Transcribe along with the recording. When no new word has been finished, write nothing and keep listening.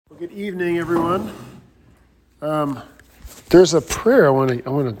Well, good evening, everyone. There's a prayer I want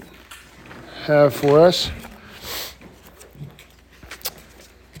to have for us.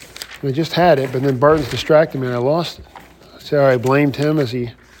 I just had it, but then Barton's distracted me and I lost it. So I blamed him as he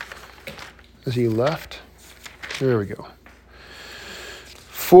left. There we go.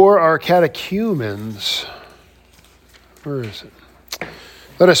 For our catechumens. Where is it?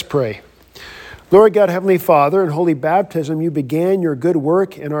 Let us pray. Lord God, Heavenly Father, in holy baptism, you began your good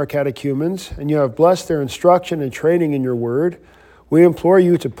work in our catechumens, and you have blessed their instruction and training in your word. We implore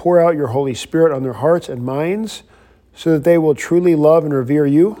you to pour out your Holy Spirit on their hearts and minds, so that they will truly love and revere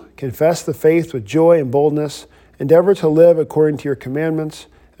you, confess the faith with joy and boldness, endeavor to live according to your commandments,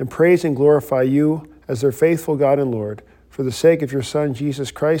 and praise and glorify you as their faithful God and Lord, for the sake of your Son, Jesus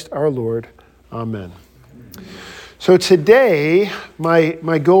Christ, our Lord. Amen. So today,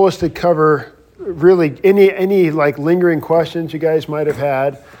 my goal is to cover really any like lingering questions you guys might have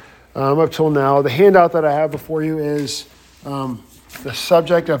had up till now. The handout that I have before you is the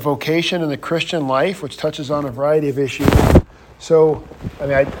subject of vocation in the Christian life, which touches on a variety of issues. So,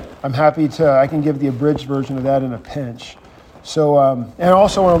 I'm happy I can give the abridged version of that in a pinch. So, and I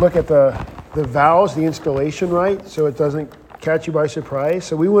also want to look at the vows, the installation rite, so it doesn't catch you by surprise.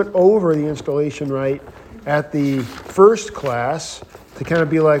 So we went over the installation rite at the first class to kind of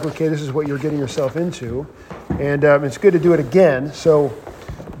be like, okay, this is what you're getting yourself into. And it's good to do it again. So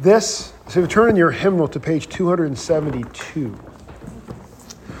turn in your hymnal to page 272.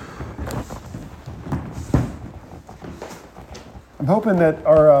 I'm hoping that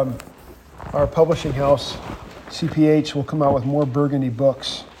our publishing house, CPH, will come out with more Burgundy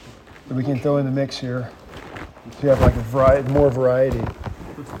books that we can throw in the mix here. So you have like more variety.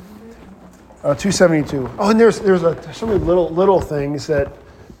 272. Oh, and there's so many little things that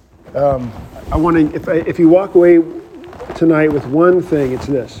I want to. If you walk away tonight with one thing, it's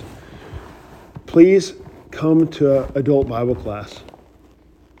this: please come to adult Bible class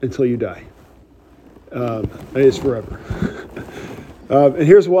until you die. It's forever. And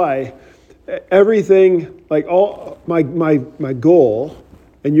here's why: everything, like all my goal,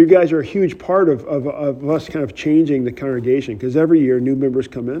 and you guys are a huge part of us kind of changing the congregation, because every year new members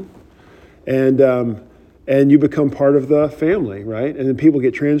come in. And you become part of the family, right? And then people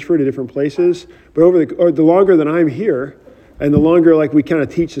get transferred to different places. But the longer that I'm here, and the longer like we kind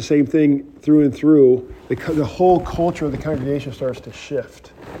of teach the same thing through and through, the whole culture of the congregation starts to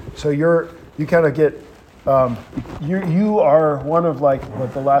shift. So you kind of get you are one of like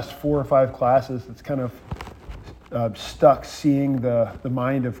what the last 4 or 5 classes that's kind of stuck seeing the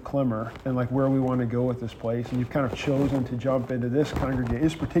mind of Clemmer and like where we want to go with this place, and you've kind of chosen to jump into this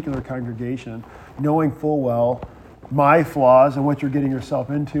particular congregation, knowing full well my flaws and what you're getting yourself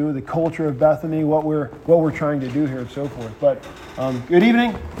into, the culture of Bethany, what we're trying to do here, and so forth. But good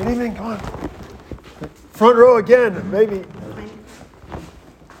evening, come on, front row again, maybe.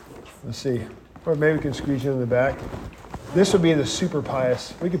 Let's see, or maybe we can squeeze you in the back. This would be the super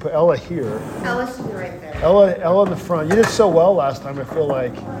pious. We could put Ella here. Ella should be right there. Ella in the front. You did so well last time, I feel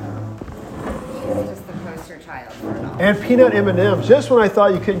like. She's just the poster child for it all. And peanut M&Ms. Just when I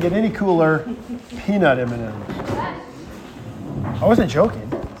thought you couldn't get any cooler, peanut M&Ms. I wasn't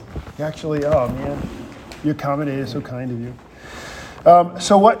joking. Actually, oh man, you accommodated, so kind of you.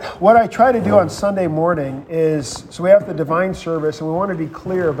 So what I try to do on Sunday morning is, so we have the divine service, and we want to be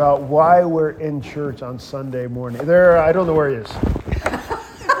clear about why we're in church on Sunday morning. I don't know where he is.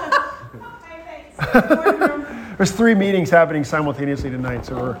 There's 3 meetings happening simultaneously tonight,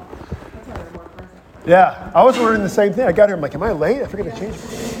 so we're... Yeah, I was wondering the same thing. I got here, I'm like, am I late? I forgot to change.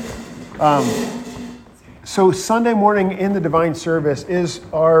 So Sunday morning in the divine service is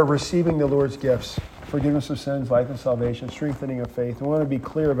our receiving the Lord's gifts. Forgiveness of sins, life and salvation, strengthening of faith. We want to be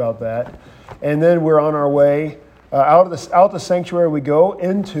clear about that. And then we're on our way out the sanctuary. We go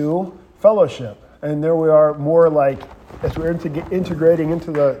into fellowship, and there we are, more like as we're integrating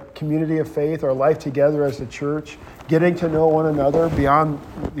into the community of faith, our life together as a church, getting to know one another beyond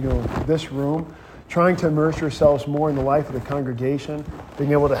this room, trying to immerse yourselves more in the life of the congregation,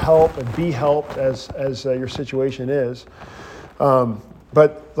 being able to help and be helped as your situation is.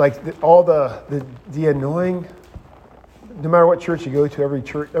 But like all the annoying, no matter what church you go to,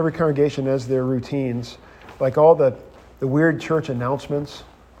 every congregation has their routines. Like all the weird church announcements.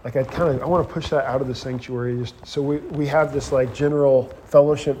 Like I want to push that out of the sanctuary. Just so we have this like general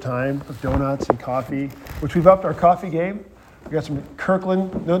fellowship time of donuts and coffee, which we've upped our coffee game. We got some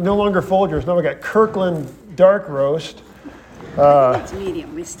Kirkland, no longer Folgers. Now we got Kirkland dark roast. It's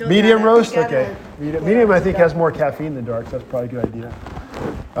medium. We still medium roast. Okay, medium I think has more caffeine than dark. So that's probably a good idea.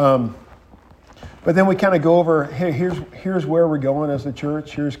 But then we kind of go over, hey, here's where we're going as a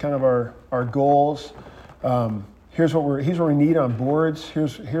church. Here's kind of our goals. Here's what we need on boards.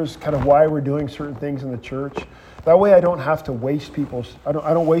 Here's kind of why we're doing certain things in the church. That way I don't have to waste I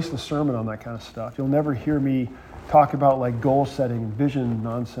don't waste the sermon on that kind of stuff. You'll never hear me talk about like goal setting and vision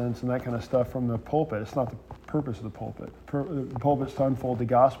nonsense and that kind of stuff from the pulpit. It's not the purpose of the pulpit. The pulpit's to unfold the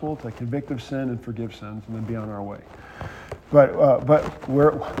gospel, to convict of sin and forgive sins, and then be on our way. But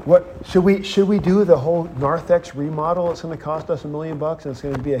what should we do the whole Narthex remodel? It's going to cost us $1 million, and it's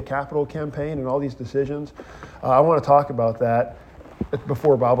going to be a capital campaign and all these decisions. I want to talk about that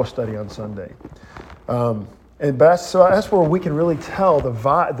before Bible study on Sunday. But that's where we can really tell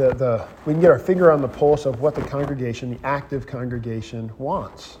we can get our finger on the pulse of what the active congregation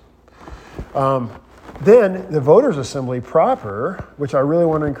wants. Then the voters' assembly proper, which I really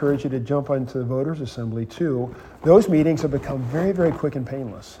want to encourage you to jump into the voters' assembly too. Those meetings have become very, very quick and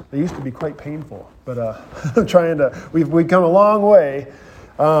painless. They used to be quite painful, but we've come a long way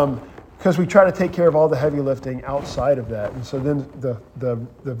because we try to take care of all the heavy lifting outside of that. And so then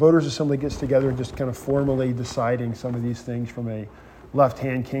the voters' assembly gets together and just kind of formally deciding some of these things from a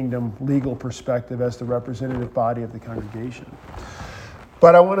left-hand kingdom legal perspective as the representative body of the congregation.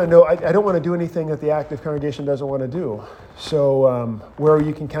 But I want to know, I don't want to do anything that the active congregation doesn't want to do. So where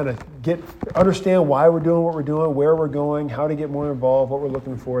you can kind of understand why we're doing what we're doing, where we're going, how to get more involved, what we're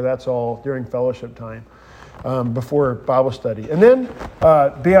looking for, that's all during fellowship time before Bible study. And then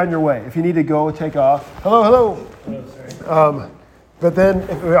be on your way. If you need to go, take off. Hello. But then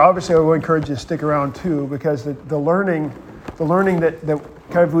obviously I will encourage you to stick around too, because the learning that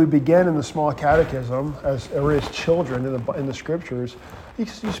kind of we begin in the small catechism as children in the scriptures, you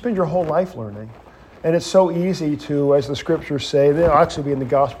spend your whole life learning. And it's so easy to, as the scriptures say, they'll actually be in the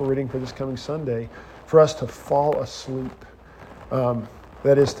gospel reading for this coming Sunday, for us to fall asleep.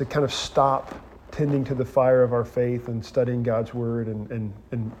 That is to kind of stop tending to the fire of our faith and studying God's word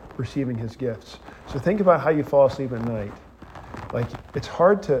and receiving his gifts. So think about how you fall asleep at night. Like, it's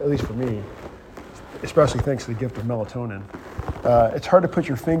hard to, at least for me, especially thanks to the gift of melatonin, it's hard to put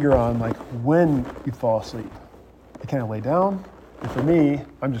your finger on like when you fall asleep. You kind of lay down, and for me,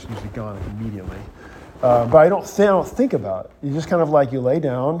 I'm just usually gone immediately. But I don't think about it. You just kind of like you lay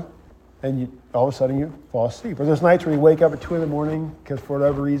down, and all of a sudden you fall asleep. Or there's nights where you wake up at 2 a.m. because for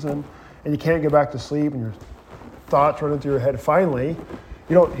whatever reason, and you can't get back to sleep, and your thoughts run into your head. Finally,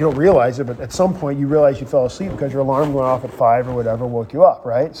 you don't realize it, but at some point you realize you fell asleep because your alarm going off at 5 or whatever woke you up,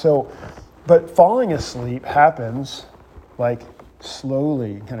 right? So, but falling asleep happens like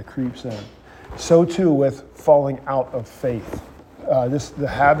slowly, kind of creeps in. So too with falling out of faith. The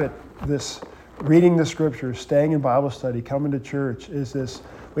habit, this reading the scriptures, staying in Bible study, coming to church, is this,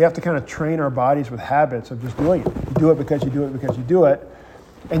 we have to kind of train our bodies with habits of just doing it. You do it because you do it because you do it,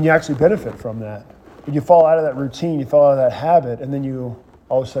 and you actually benefit from that. But you fall out of that routine, you fall out of that habit, and then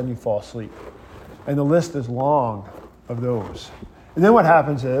all of a sudden you fall asleep. And the list is long of those. And then what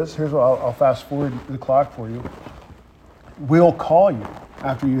happens is, here's what I'll fast forward the clock for you. We'll call you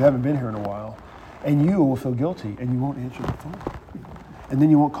after you haven't been here in a while, and you will feel guilty, and you won't answer the phone. And then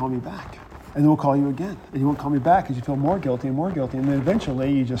you won't call me back. And then we'll call you again, and you won't call me back because you feel more guilty, and then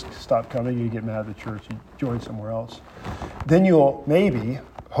eventually you just stop coming, you get mad at the church, you join somewhere else. Then you'll maybe,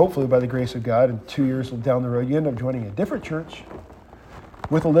 hopefully by the grace of God, in 2 years down the road, you end up joining a different church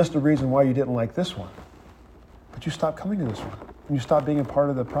with a list of reasons why you didn't like this one. But you stop coming to this one, and you stop being a part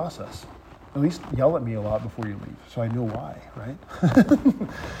of the process. At least yell at me a lot before you leave, so I know why, right?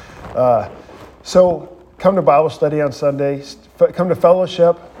 So come to Bible study on Sunday. Come to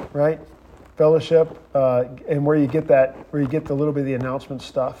fellowship, right? Fellowship, and where you get the little bit of the announcement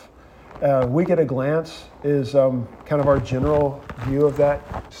stuff. We Get a Glance is kind of our general view of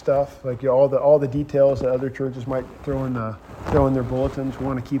that stuff, like all the details that other churches might throw in their bulletins. We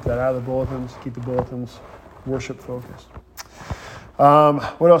want to keep that out of the bulletins. Keep the bulletins worship focused.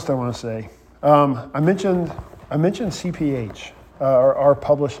 What else do I want to say? I mentioned CPH, our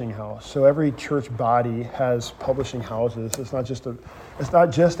publishing house. So every church body has publishing houses. It's not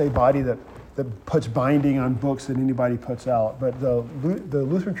just a body that puts binding on books that anybody puts out. But the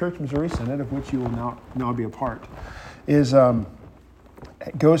Lutheran Church Missouri Synod, of which you will now be a part,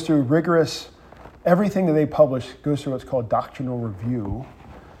 goes through rigorous, everything that they publish goes through what's called doctrinal review.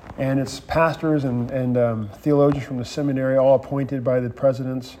 And it's pastors and theologians from the seminary, all appointed by the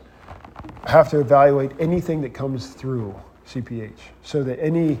presidents, have to evaluate anything that comes through CPH. So that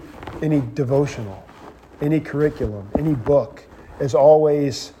any devotional, any curriculum, any book is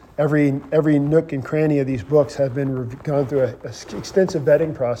always, every nook and cranny of these books have been gone through an extensive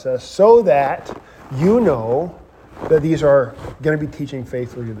vetting process so that you know that these are going to be teaching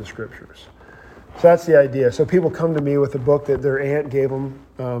faithfully to the scriptures. So that's the idea. So people come to me with a book that their aunt gave them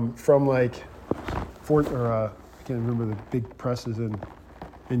from like I can't remember the big presses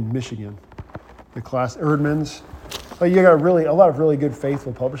in Michigan, the class Erdman's. But you got a lot of really good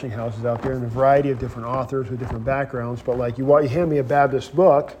faithful publishing houses out there and a variety of different authors with different backgrounds. But like you hand me a Baptist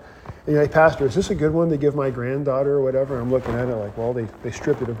book, and you're like, Pastor, is this a good one to give my granddaughter or whatever? And I'm looking at it like, well, they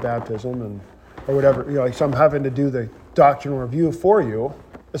stripped it of baptism or whatever. So I'm having to do the doctrinal review for you.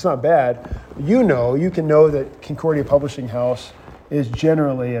 It's not bad. You can know that Concordia Publishing House is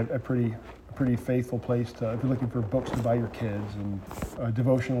generally a pretty faithful place to, if you're looking for books to buy your kids and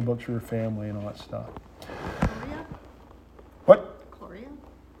devotional books for your family and all that stuff. Gloria? What? Gloria?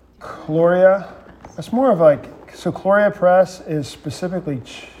 Gloria? It's more of like, so Gloria Press is specifically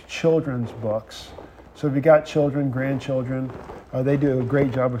children's books. So if you got children, grandchildren, they do a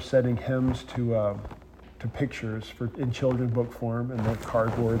great job of setting hymns to pictures in children book form, and they're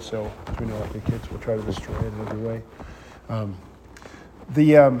cardboard, so we know like the kids will try to destroy it in every way.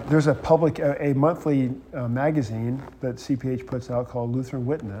 There's a monthly magazine that CPH puts out called Lutheran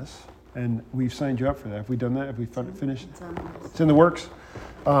Witness, and we've signed you up for that. Have we done that? Have we finished? It's in the works.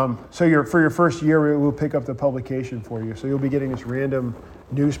 So for your first year, we'll pick up the publication for you. So you'll be getting this random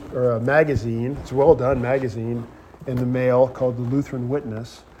news or magazine. It's a well-done magazine in the mail called the Lutheran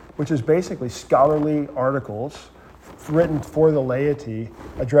Witness, which is basically scholarly articles written for the laity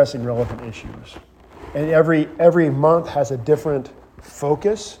addressing relevant issues. And every month has a different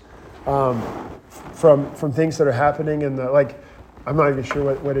focus from things that are happening in the, like, I'm not even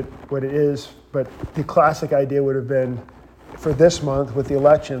sure what it is, but the classic idea would have been for this month with the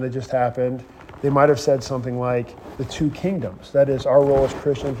election that just happened, they might have said something like the two kingdoms. That is, our role as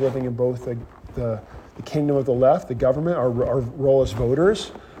Christians living in both the kingdom of the left, the government, our role as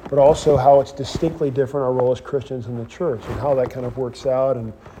voters, but also how it's distinctly different, our role as Christians in the church, and how that kind of works out,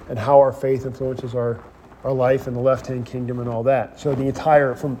 and how our faith influences our life in the left-hand kingdom and all that. So the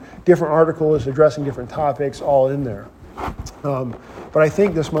entire, from different articles addressing different topics, all in there. But I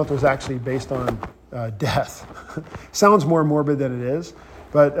think this month was actually based on death. Sounds more morbid than it is,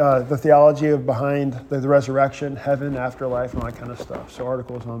 but the theology behind the resurrection, heaven, afterlife, and all that kind of stuff. So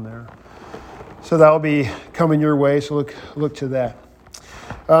articles on there. So that'll be coming your way, so look to that.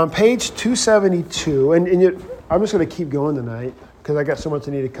 Page 272, and I'm just going to keep going tonight because I got so much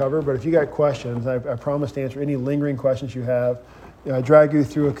I need to cover, but if you got questions, I promise to answer any lingering questions you have. I dragged you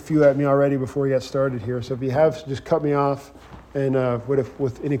through a few at me already before we got started here, so if you have, just cut me off and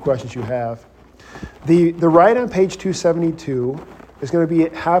with any questions you have. The ride on page 272 is going to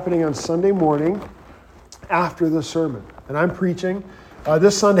be happening on Sunday morning after the sermon, and I'm preaching.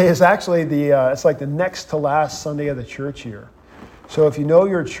 This Sunday is actually it's like the next to last Sunday of the church year. So if you know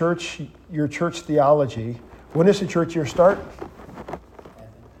your church theology, when does the church year start?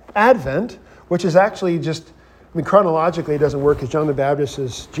 Advent, which is actually just, chronologically it doesn't work because John the Baptist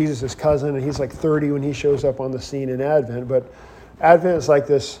is Jesus' cousin, and he's like 30 when he shows up on the scene in Advent. But Advent is like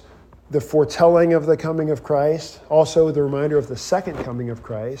the foretelling of the coming of Christ, also the reminder of the second coming of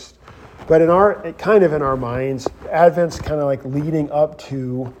Christ. But in our minds, Advent's kind of like leading up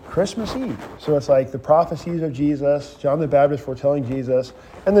to Christmas Eve. So it's like the prophecies of Jesus, John the Baptist foretelling Jesus,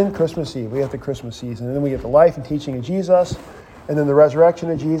 and then Christmas Eve. We have the Christmas season, and then we get the life and teaching of Jesus, and then the resurrection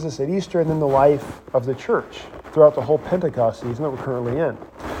of Jesus at Easter, and then the life of the church throughout the whole Pentecost season that we're currently in.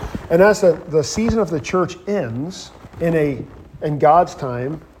 And as the season of the church ends in God's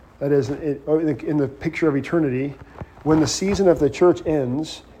time, that is in the picture of eternity, when the season of the church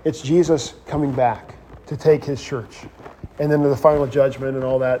ends, it's Jesus coming back to take his church. And then the final judgment and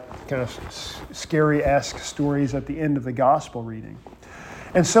all that kind of scary-esque stories at the end of the gospel reading.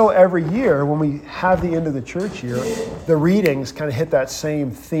 And so every year when we have the end of the church year, the readings kind of hit that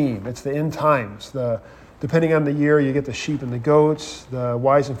same theme. It's the end times. Depending on the year, you get the sheep and the goats, the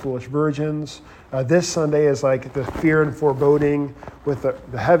wise and foolish virgins. This Sunday is like the fear and foreboding with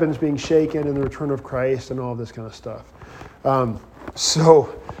the heavens being shaken and the return of Christ and all this kind of stuff.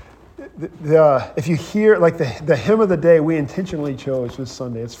 So if you hear, like the hymn of the day we intentionally chose this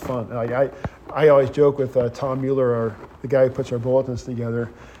Sunday, it's fun. I always joke with Tom Mueller, the guy who puts our bulletins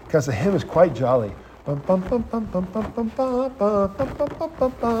together, because the hymn is quite jolly. I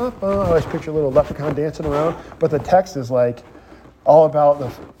always picture a little leprechaun dancing around, but the text is like all about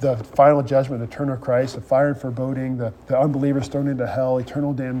the final judgment, the return of Christ, the fire and foreboding, the unbelievers thrown into hell,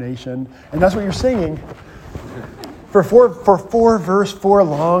 eternal damnation, and that's what you're singing for four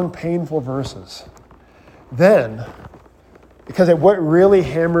long, painful verses. Then, because what really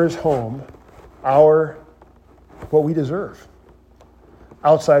hammers home what we deserve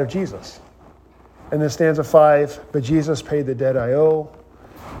outside of Jesus. And then stanza 5, but Jesus paid the debt I owe.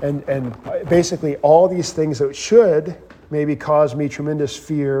 And basically all these things that should maybe cause me tremendous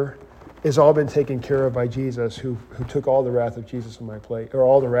fear has all been taken care of by Jesus, who took all the wrath of Jesus in my place, or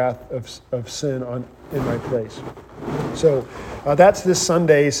all the wrath of sin in my place. So that's this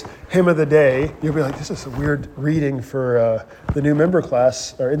Sunday's hymn of the day. You'll be like, this is a weird reading for the new member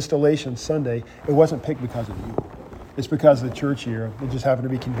class or installation Sunday. It wasn't picked because of you. It's because of the church year. It just happened to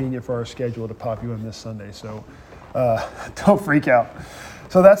be convenient for our schedule to pop you in this Sunday. So don't freak out.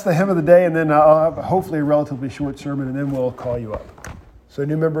 So that's the hymn of the day, and then I'll have hopefully a relatively short sermon, and then we'll call you up. So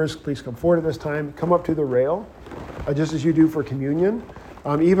new members, please come forward at this time. Come up to the rail, just as you do for communion.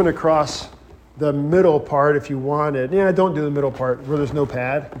 Even across the middle part, if you wanted. Yeah, don't do the middle part where there's no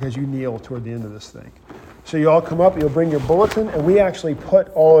pad, because you kneel toward the end of this thing. So you all come up, you'll bring your bulletin, and we actually put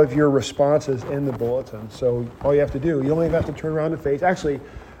all of your responses in the bulletin. So all you have to do, you only have to turn around and face. Actually,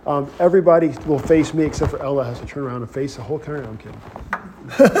 everybody will face me except for Ella has to turn around and face the whole country. I'm kidding.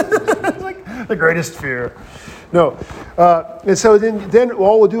 It's like the greatest fear. No. And so then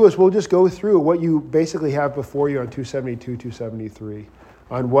all we'll do is we'll just go through what you basically have before you on 272, 273,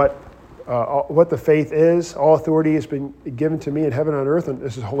 on what the faith is. All authority has been given to me in heaven and on earth, and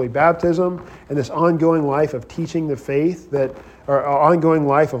this is holy baptism, and this ongoing life of teaching the faith, or ongoing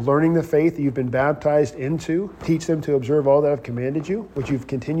life of learning the faith that you've been baptized into. Teach them to observe all that I've commanded you, which you've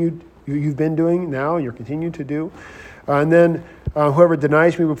been doing now, and you're continuing to do. And then whoever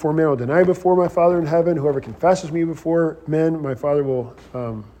denies me before men will deny before my Father in heaven. Whoever confesses me before men, my Father will.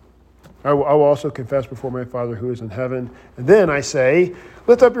 I will also confess before my Father who is in heaven. And then I say,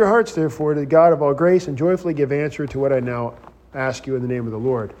 lift up your hearts, therefore, to the God of all grace, and joyfully give answer to what I now ask you in the name of the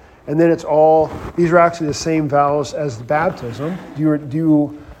Lord. And then these are actually the same vows as the baptism. Do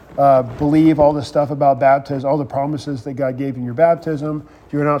you believe all the stuff about baptism, all the promises that God gave in your baptism? Do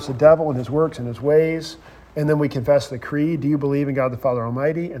you renounce the devil and his works and his ways? And then we confess the creed. Do you believe in God the Father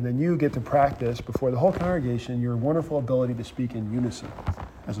Almighty? And then you get to practice before the whole congregation your wonderful ability to speak in unison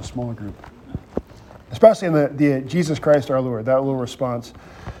as a small group. Especially in the Jesus Christ our Lord, that little response.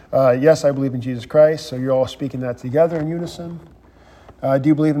 Yes, I believe in Jesus Christ. So you're all speaking that together in unison. Do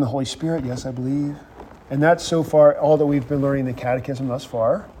you believe in the Holy Spirit? Yes, I believe. And that's so far all that we've been learning in the catechism thus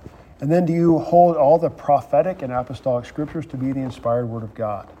far. And then do you hold all the prophetic and apostolic scriptures to be the inspired word of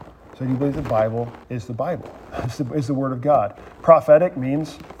God? So do you believe the Bible is the Bible, is the Word of God? Prophetic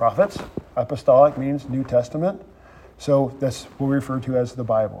means prophets. Apostolic means New Testament. So that's what we refer to as the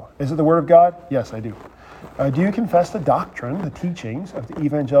Bible. Is it the Word of God? Yes, I do. Do you confess the doctrine, the teachings of the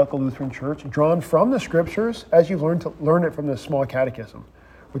Evangelical Lutheran Church, drawn from the Scriptures as you've learned it from the small catechism,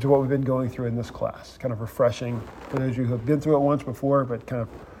 which is what we've been going through in this class. Kind of refreshing for those of you who have been through it once before, but kind of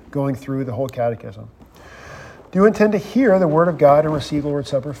going through the whole catechism. Do you intend to hear the Word of God and receive the Lord's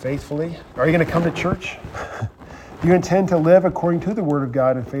Supper faithfully? Are you going to come to church? Do you intend to live according to the Word of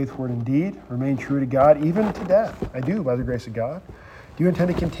God in faith, word, and deed? Remain true to God, even to death? I do, by the grace of God. Do you intend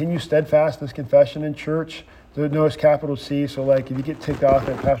to continue steadfast in this confession in church? Notice capital C, so like if you get ticked off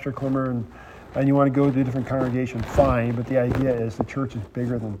at Pastor Clemmer and you want to go to a different congregation, fine, but the idea is the church is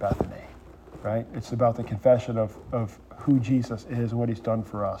bigger than Bethany, right? It's about the confession of who Jesus is and what he's done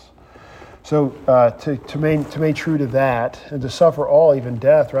for us. So to remain true to that and to suffer all, even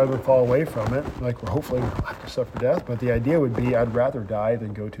death, rather than fall away from it, like we're hopefully we don't have to suffer death, but the idea would be I'd rather die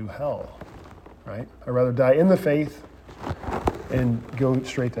than go to hell, right? I'd rather die in the faith and go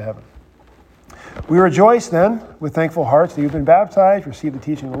straight to heaven. We rejoice then with thankful hearts that you've been baptized, received the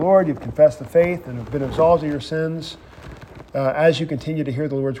teaching of the Lord, you've confessed the faith, and have been absolved of your sins. As you continue to hear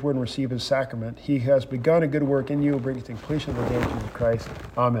the Lord's word and receive his sacrament, he has begun a good work in you and brings to completion the day of Jesus Christ.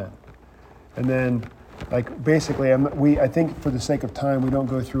 Amen. And then, like, basically, I think for the sake of time, we don't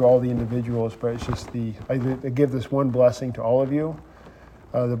go through all the individuals, but it's just I give this one blessing to all of you,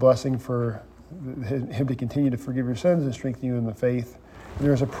 the blessing for him to continue to forgive your sins and strengthen you in the faith. And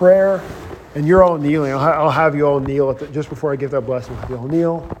there's a prayer, and you're all kneeling. I'll have you all kneel just before I give that blessing. You all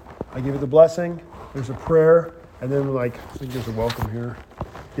kneel. I give you the blessing. There's a prayer, and then I think there's a welcome here.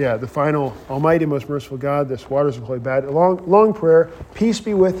 Yeah, the final, Almighty, most merciful God, this waters of holy baptism, long prayer, peace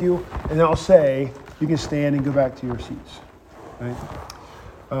be with you, and then I'll say, you can stand and go back to your seats, right?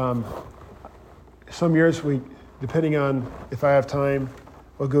 Some years, depending on if I have time,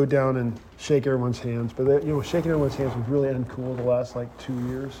 we'll go down and shake everyone's hands, but shaking everyone's hands was really uncool the last 2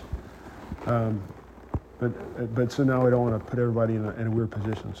 years. But so now we don't want to put everybody in a weird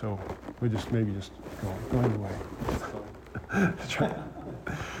position, so we maybe just go anyway.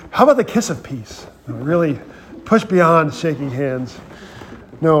 How about the kiss of peace? Really push beyond shaking hands.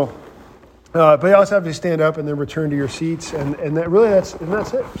 No, but you also have to stand up and then return to your seats, and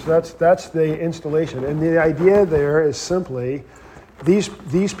that's it. So that's the installation, and the idea there is simply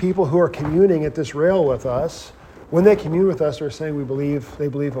these people who are communing at this rail with us, when they commune with us, they're saying they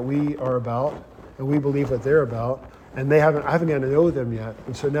believe what we are about, and we believe what they're about, and I haven't gotten to know them yet.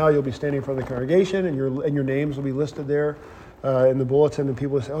 And so now you'll be standing in front of the congregation, and your names will be listed there in the bulletin, and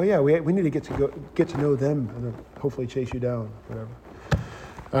people will say, "Oh yeah, we need to get to know them, and they'll hopefully chase you down, whatever."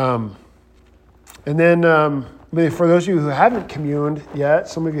 And then for those of you who haven't communed yet,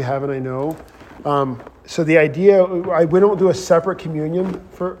 some of you haven't, I know. So the idea, we don't do a separate communion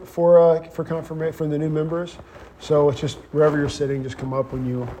for confirmation for the new members. So it's just wherever you're sitting, just come up when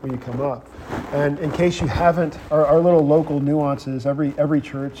you come up. And in case you haven't, our little local nuances, every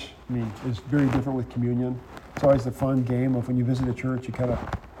church, is very different with communion. It's always the fun game of when you visit a church, you kind of,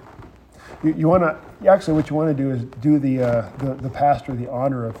 you want to, actually what you want to do is do the pastor the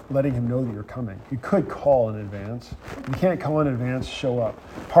honor of letting him know that you're coming. You could call in advance. If you can't call in advance, show up.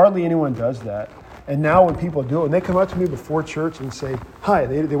 Hardly anyone does that. And now when people do it, when they come up to me before church and say, hi,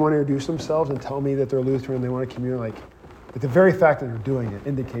 they want to introduce themselves and tell me that they're Lutheran and they want to commune, like the very fact that they're doing it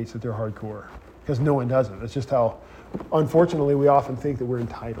indicates that they're hardcore, because no one does it. It's just how, unfortunately, we often think that we're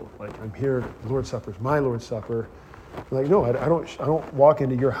entitled. Like, I'm here, the Lord's Supper is my Lord's Supper. Like, no, I don't walk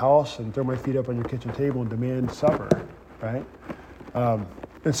into your house and throw my feet up on your kitchen table and demand supper, right?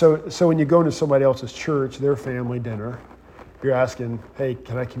 And so when you go into somebody else's church, their family dinner, you're asking, hey,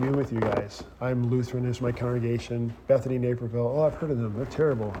 can I commune with you guys? I'm Lutheran, this is my congregation, Bethany, Naperville. Oh, I've heard of them, they're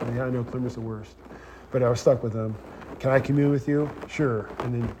terrible. Yeah, I know Clemmer's the worst, but I was stuck with them. Can I commune with you? Sure,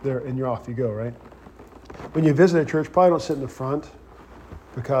 and then you're off you go, right? When you visit a church, probably don't sit in the front,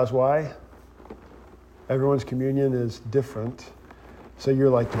 because why? Everyone's communion is different. So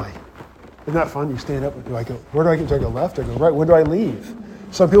you're like, isn't that fun? You stand up, do I go, where do I go? Do I go left? Do I go right? When do I leave?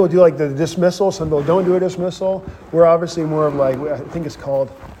 Some people do like the dismissal. Some people don't do a dismissal. We're obviously more of like, I think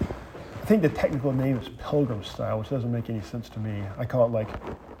the technical name is pilgrim style, which doesn't make any sense to me. I call it like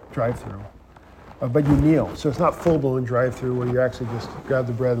drive-through. But you kneel. So it's not full-blown drive-through where you actually just grab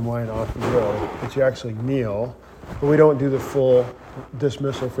the bread and wine off you go, but you actually kneel. But we don't do the full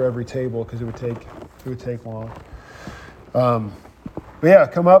dismissal for every table because it would take long. But yeah,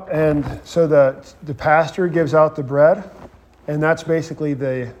 come up, and so the pastor gives out the bread, and that's basically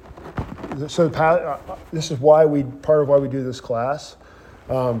this is part of why we do this class.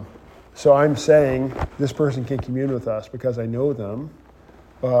 So I'm saying this person can commune with us because I know them,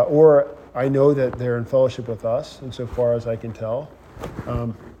 or I know that they're in fellowship with us, insofar as I can tell.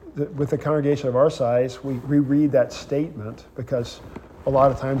 With a congregation of our size, we reread that statement because a lot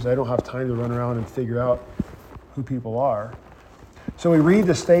of times I don't have time to run around and figure out who people are. So we read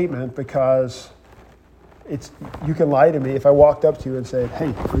the statement because you can lie to me. If I walked up to you and said,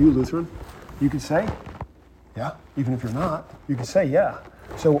 hey, are you Lutheran? You could say, yeah. Even if you're not, you could say, yeah.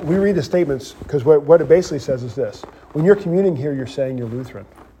 So we read the statements because what it basically says is this. When you're communing here, you're saying you're Lutheran.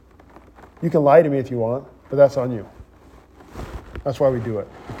 You can lie to me if you want, but that's on you. That's why we do it,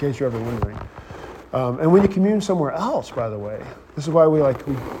 in case you're ever wondering. And when you commune somewhere else, by the way, this is why we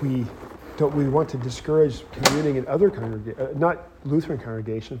want to discourage communing in other congregations, not Lutheran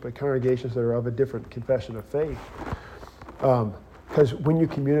congregations, but congregations that are of a different confession of faith. Because when you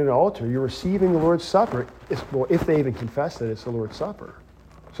commune at an altar, you're receiving the Lord's Supper. If they even confess that it's the Lord's Supper.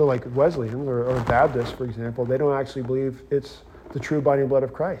 So like Wesleyans or Baptists, for example, they don't actually believe it's the true body and blood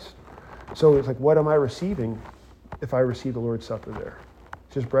of Christ. So it's like, what am I receiving if I receive the Lord's Supper there?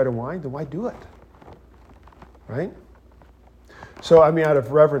 It's just bread and wine? Then why do it? Right? So, out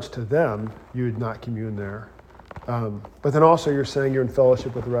of reverence to them, you would not commune there. But then also you're saying you're in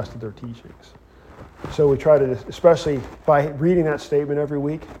fellowship with the rest of their teachings. So we try to, especially by reading that statement every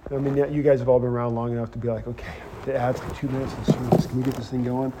week, you guys have all been around long enough to be like, okay, it adds like 2 minutes to the service. Can we get this thing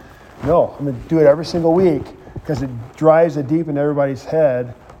going? No, I'm going to do it every single week because it drives it deep in everybody's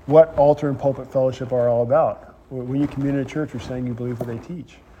head what altar and pulpit fellowship are all about. When you commune in a church, you're saying you believe what they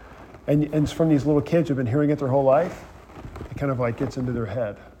teach. And it's from these little kids who've been hearing it their whole life. It kind of like gets into their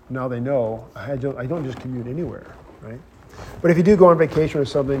head. Now they know, I don't just commune anywhere, right? But if you do go on vacation or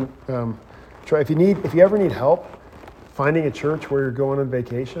something, if you ever need help finding a church where you're going on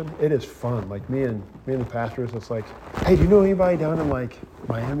vacation, it is fun. Like me and the pastors, it's like, hey, do you know anybody down in like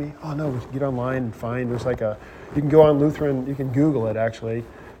Miami? Oh no, we can get online and find. There's like you can go on Lutheran, you can Google it actually.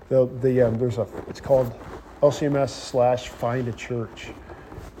 It's called LCMS/find a church.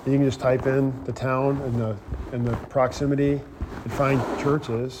 You can just type in the town and the proximity and find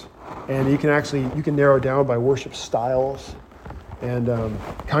churches, and you can narrow down by worship styles and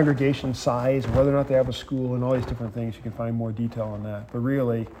congregation size, whether or not they have a school, and all these different things. You can find more detail on that. But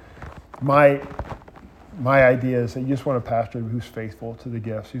really, my idea is that you just want a pastor who's faithful to the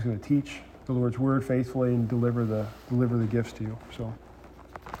gifts. He's going to teach the Lord's word faithfully and deliver the gifts to you. So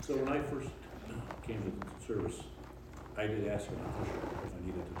when I first came to the service, I did ask an official if I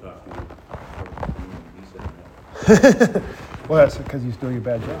needed to talk to you. He said no. well, that's because he's doing a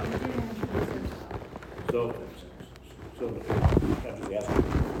bad job. So I'm just asking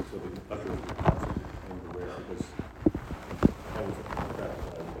so the usher is aware because I was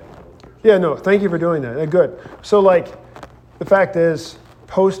Yeah, no, thank you for doing that. Good. So like, the fact is,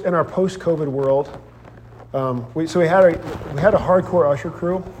 in our post-COVID world, we had a hardcore usher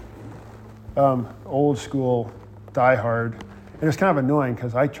crew, old school, diehard, and it's kind of annoying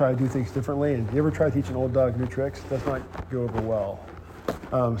because I try to do things differently. And you ever try to teach an old dog new tricks? It does not go over well.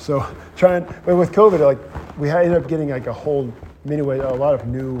 But with COVID, like we ended up getting like a lot of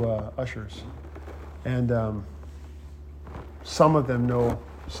new ushers, and some of them know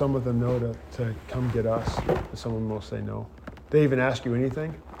to come get us, and some of them will say no. They even ask you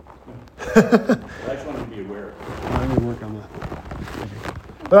anything? I just wanted to be aware. I'm going to work on that.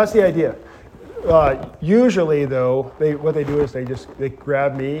 But that's the idea. Usually, though, what they do is they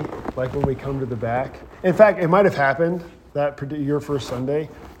grab me, like when we come to the back. In fact, it might have happened your first Sunday,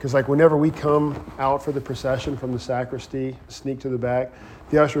 because like whenever we come out for the procession from the sacristy, sneak to the back,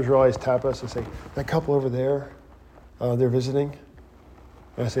 the ushers will always tap us and say, "That couple over there, they're visiting."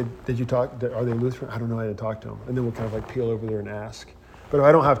 And I said, "Did you talk? Are they Lutheran?" "I don't know. I didn't talk to them." And then we'll kind of like peel over there and ask. But if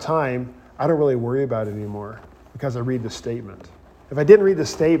I don't have time, I don't really worry about it anymore because I read the statement. If I didn't read the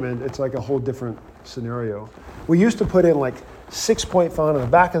statement, it's like a whole different scenario. We used to put in like 6-point font on the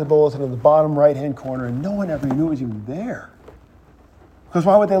back of the bulletin in the bottom right-hand corner, and no one ever knew it was even there. Because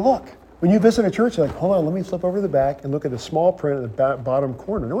why would they look? When you visit a church, you're like, hold on, let me flip over the back and look at the small print at the bottom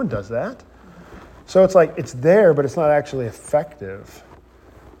corner. No one does that. So it's like, it's there, but it's not actually effective.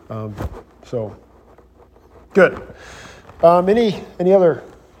 So, good. Any other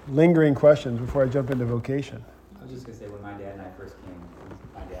lingering questions before I jump into vocation? I was just going to say, when my dad and I first came,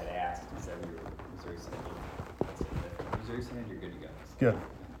 my dad asked and said we were Missouri Synod. Missouri Synod, you're good to go. Good.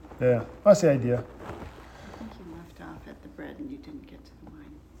 Yeah, that's the idea. I think you left off at the bread and you didn't get to the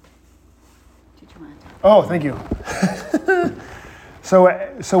wine. Did you want to talk? Oh, thank you. So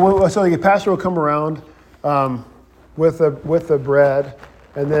the pastor will come around with the bread,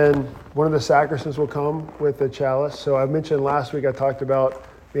 and then one of the sacristans will come with the chalice. So I mentioned last week, I talked about,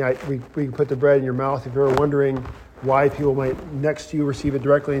 we put the bread in your mouth. If you're wondering why people might next to you receive it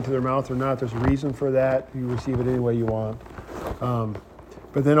directly into their mouth or not, there's a reason for that. You receive it any way you want.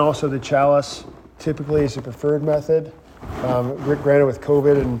 But then also the chalice typically is the preferred method. Granted, with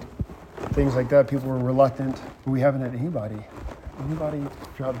COVID and things like that, people were reluctant. We haven't had anybody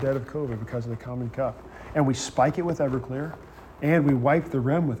drop dead of COVID because of the common cup. And we spike it with Everclear, and we wipe the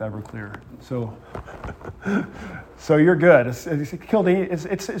rim with Everclear. So you're good.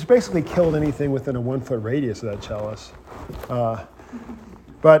 It's basically killed anything within a 1 foot radius of that chalice. And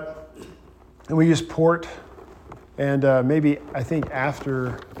we use port. And maybe, I think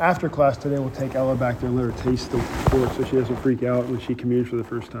after class today, we'll take Ella back there and let her taste the port so she doesn't freak out when she communes for the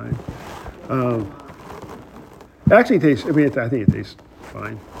first time. Actually, I think it tastes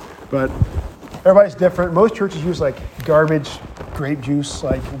fine. But everybody's different. Most churches use like garbage grape juice,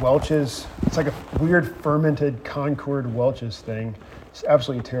 like Welch's. It's like a weird fermented Concord Welch's thing. It's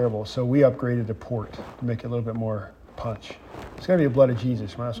absolutely terrible. So we upgraded to port to make it a little bit more punch. It's got to be the blood of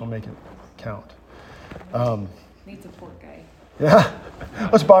Jesus. Might as well make it count. Needs a port guy. Yeah,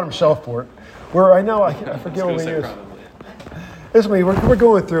 let's bottom shelf port. Right now, I forget what we use.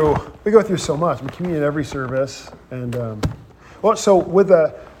 We go through so much. We communion every service, and so with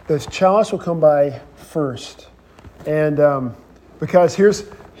the chalice will come by first, and because this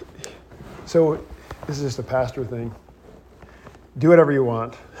is just a pastor thing. Do whatever you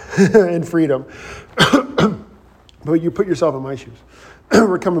want in freedom, but you put yourself in my shoes.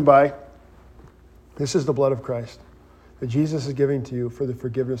 We're coming by. This is the blood of Christ that Jesus is giving to you for the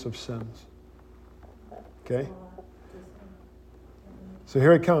forgiveness of sins. Okay? So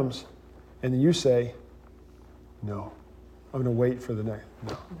here it comes, and then you say, no, I'm going to wait for the next.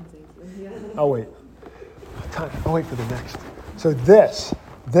 No. I'll wait. I'll wait for the next. So this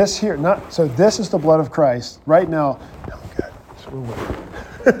here, this is the blood of Christ. Right now, oh, good. So we'll wait.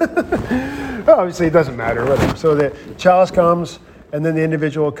 Obviously, it doesn't matter. Whatever. So the chalice comes, and then the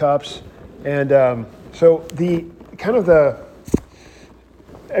individual cups. And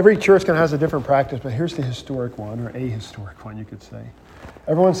every church kind of has a different practice, but here's the historic one, or a historic one, you could say.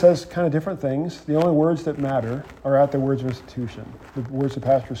 Everyone says kind of different things. The only words that matter are at the words of institution. The words the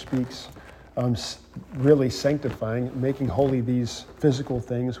pastor speaks, really sanctifying, making holy these physical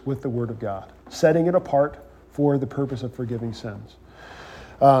things with the word of God, setting it apart for the purpose of forgiving sins.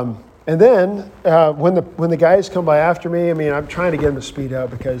 And then when the guys come by after me, I mean, I'm trying to get them to speed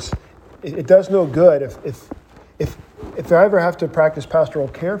up because it does no good if I ever have to practice pastoral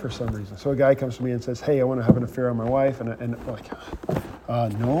care for some reason. So a guy comes to me and says, "Hey, I want to have an affair on my wife," and I'm like,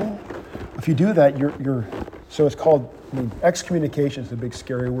 no. If you do that, you're so it's called excommunication is the big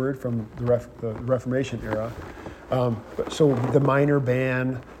scary word from the Reformation era. So the minor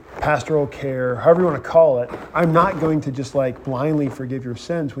ban, pastoral care, however you want to call it, I'm not going to just like blindly forgive your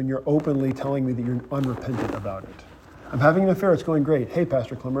sins when you're openly telling me that you're unrepentant about it. I'm having an affair, it's going great. Hey,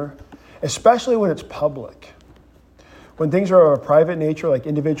 Pastor Clemmer, especially when it's public. When things are of a private nature, like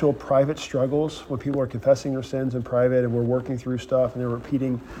individual private struggles, when people are confessing their sins in private and we're working through stuff and they're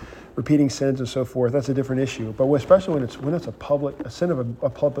repeating sins and so forth, that's a different issue. But especially when it's a sin of a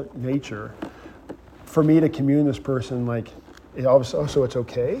public nature, for me to commune this person, like, so it's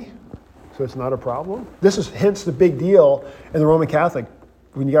okay? So it's not a problem? This is hence the big deal in the Roman Catholic,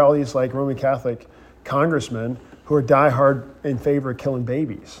 when you got all these like Roman Catholic congressmen who are diehard in favor of killing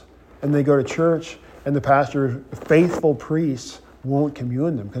babies. And they go to church and the pastor, faithful priests, won't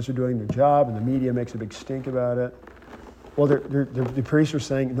commune them because they're doing their job and the media makes a big stink about it. Well, the priests are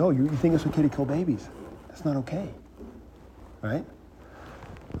saying, no, you think it's okay to kill babies. That's not okay, right?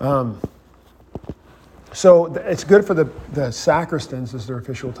 So it's good for the sacristans, is their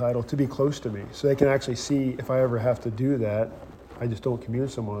official title, to be close to me. So they can actually see if I ever have to do that, I just don't commune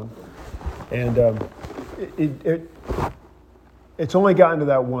someone. And it's only gotten to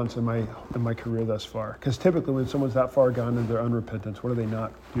that once in my career thus far. Because typically when someone's that far gone into their unrepentance, what do they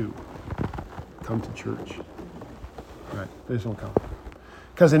not do? Come to church. Right? They just don't come.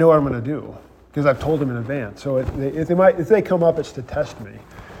 Because they know what I'm going to do. Because I've told them in advance. So if they come up, it's to test me.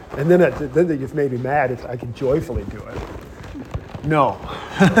 And then you've made me mad, I can joyfully do it. No.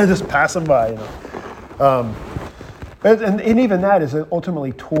 Just pass them by, you know. And even that is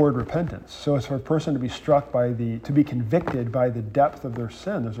ultimately toward repentance. So it's for a person to be struck to be convicted by the depth of their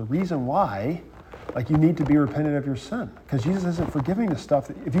sin. There's a reason why, like, you need to be repentant of your sin. Because Jesus isn't forgiving the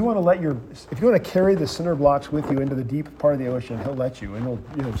stuff if you want to carry the sinner blocks with you into the deep part of the ocean, he'll let you, and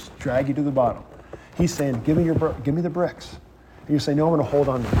he'll drag you to the bottom. He's saying, give me the bricks. And you say, no, I'm going to hold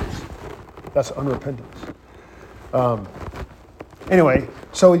on to these. That's unrepentance. Anyway,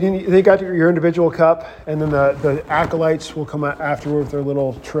 so they got your individual cup, and then the acolytes will come out afterward with their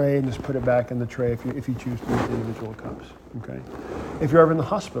little tray and just put it back in the tray if you choose to use the individual cups. Okay. If you're ever in the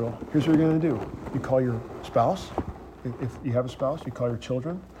hospital, here's what you're going to do. You call your spouse. If you have a spouse, you call your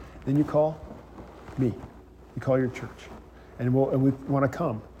children. Then you call me. You call your church. And we want to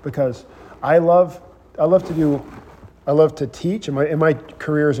come because I love to teach. In my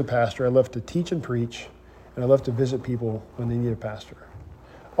career as a pastor, I love to teach and preach, and I love to visit people when they need a pastor.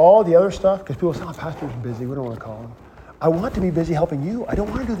 All the other stuff, because people say, oh, pastor's busy, we don't want to call him. I want to be busy helping you. I don't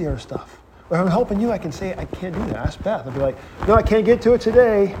want to do the other stuff. If I'm helping you, I can say, I can't do that. Ask Beth. I'll be like, no, I can't get to it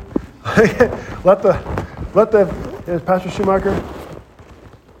today. Is Pastor Schumacher,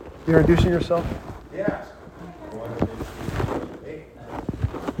 you're introducing yourself? Yes.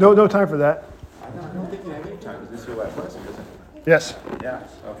 No time for that. I don't think you have any time, because this is your last lesson, isn't it? Yes.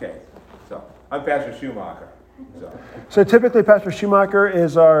 Yes, okay. So, I'm Pastor Schumacher. So typically, Pastor Schumacher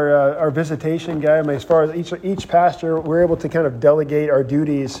is our visitation guy. I mean, as far as each pastor, we're able to kind of delegate our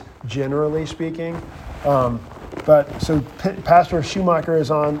duties, generally speaking. Pastor Schumacher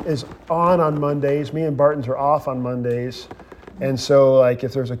is on Mondays. Me and Barton's are off on Mondays, and so like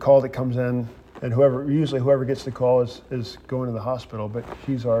if there's a call that comes in, and whoever gets the call is going to the hospital. But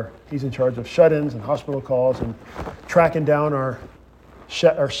he's in charge of shut-ins and hospital calls and tracking down our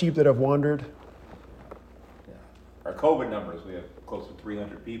sheep that have wandered. Our COVID numbers, we have close to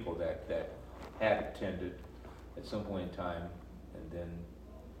 300 people that had attended at some point in time, and then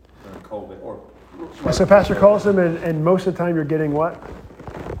during COVID, So Pastor calls them, and most of the time you're getting what?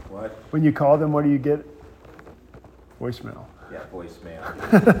 What? When you call them, what do you get? Voicemail. Yeah, voicemail.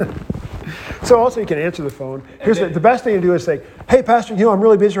 So also you can answer the phone. Here's the best thing to do is say, hey, Pastor, I'm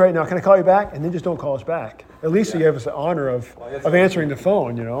really busy right now. Can I call you back? And then just don't call us back. At least you have us the honor of answering the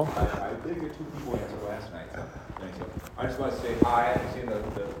phone, you know. I did get 2 people answer last night. So I just want to say hi. I've seen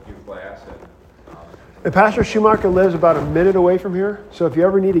your class. And Pastor Schumacher lives about a minute away from here. So if you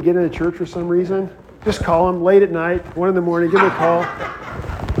ever need to get into church for some reason, just call him late at night, 1 in the morning, give him a call.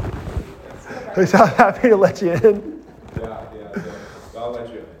 He's happy to let you in. Yeah. I'll let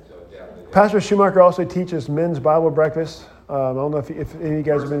you in. So, yeah. Pastor Schumacher also teaches men's Bible breakfast. I don't know if any of you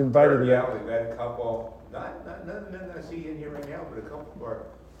guys have been invited to that. Yeah, we've had a couple, not none that I see in here right now, but a couple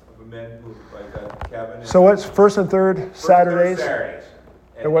of men who, like Kevin. So what's first and third Saturdays? Saturdays.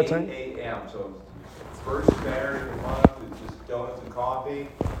 At what time? 8 a.m. So first Saturday of the month is just donuts and coffee,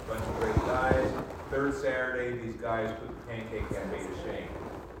 a bunch of great guys. Third Saturday, these guys put the pancake cafe to shame.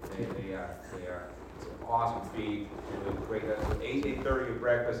 They are, it's an awesome feed. They do great. That's 8:30 at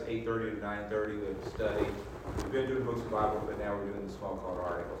breakfast, 8:30 to 9:30 we have study. We've been doing books of Bible, but now we're doing the small colored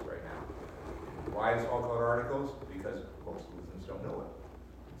articles right now. Why the small colored articles? Because most Lutherans don't know it.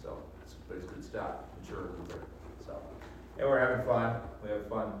 So, but it's good stuff. Mature Luther. So, and we're having fun. We have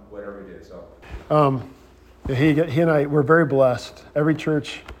fun whatever we do. So. He and I, we're very blessed. Every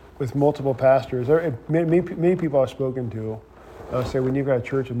church with multiple pastors, many people I've spoken to say when you've got a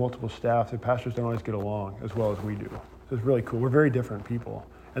church with multiple staff, the pastors don't always get along as well as we do. So it's really cool. We're very different people.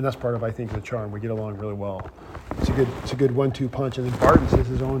 And that's part of, I think, the charm. We get along really well. It's a good 1-2 punch. And then Barton has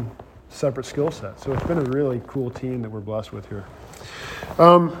his own separate skill set. So it's been a really cool team that we're blessed with here.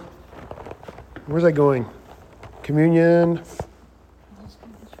 Where's that going? Communion.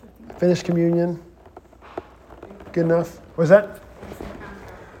 Finish communion. Good enough? Was that?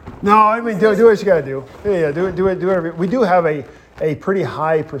 No, I mean, do what you got to do. Yeah, do it. We do have a pretty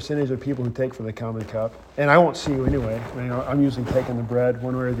high percentage of people who take from the common cup. And I won't see you anyway. I'm usually taking the bread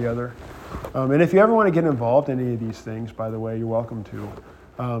one way or the other. And if you ever want to get involved in any of these things, by the way, you're welcome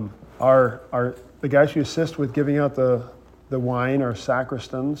to. The guys who assist with giving out the wine are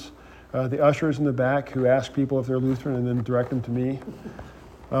sacristans. The ushers in the back who ask people if they're Lutheran and then direct them to me.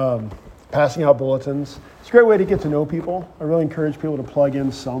 Passing out bulletins. It's a great way to get to know people. I really encourage people to plug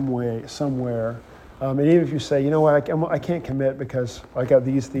in somewhere. And even if you say, you know what, I can't commit because I got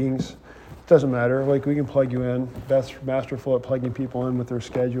these things, it doesn't matter. Like, we can plug you in. That's masterful at plugging people in with their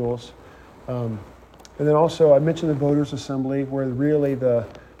schedules. And then also, I mentioned the voters' assembly, where really the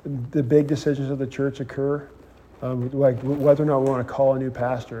big decisions of the church occur, like whether or not we want to call a new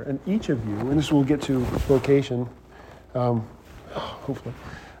pastor. And each of you, and this will get to vocation, hopefully.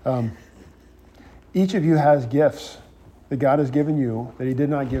 Each of you has gifts that God has given you that he did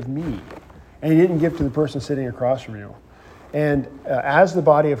not give me. And he didn't give to the person sitting across from you. And as the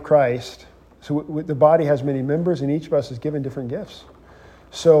body of Christ, so the body has many members and each of us is given different gifts.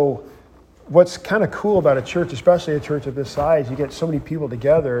 So what's kind of cool about a church, especially a church of this size, you get so many people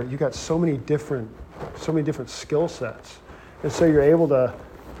together, you got so many different skill sets. And so you're able to,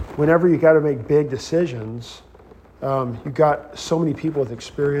 whenever you got to make big decisions, you've got so many people with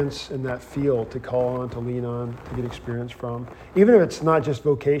experience in that field to call on, to lean on, to get experience from. Even if it's not just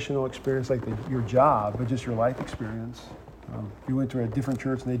vocational experience like your job, but just your life experience. You went to a different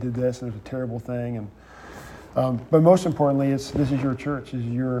church and they did this and it was a terrible thing. But most importantly, this is your church. This is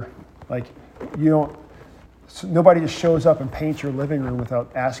your, nobody just shows up and paints your living room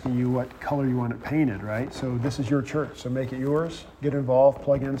without asking you what color you want it painted, right? So this is your church, so make it yours. Get involved,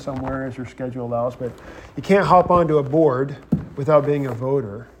 plug in somewhere as your schedule allows. But you can't hop onto a board without being a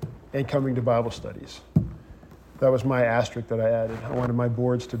voter and coming to Bible studies. That was my asterisk that I added. I wanted my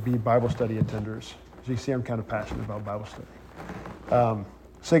boards to be Bible study attenders. As you see, I'm kind of passionate about Bible study.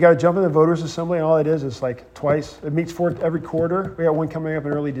 So you got to jump in the voters' assembly, and all it is like twice. It meets every quarter. We got one coming up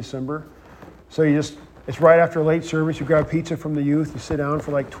in early December. So it's right after late service. You grab pizza from the youth. You sit down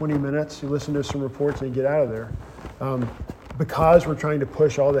for like 20 minutes. You listen to some reports and you get out of there. Because we're trying to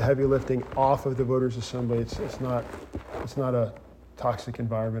push all the heavy lifting off of the voters' assembly, it's not a toxic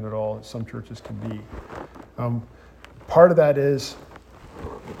environment at all, as some churches can be. Part of that is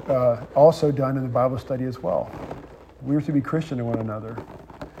also done in the Bible study as well. We are to be Christian to one another,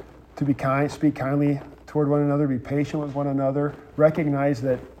 to be kind, speak kindly toward one another, be patient with one another, recognize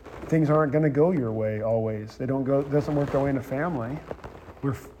that things aren't going to go your way always. It doesn't work that way in a family.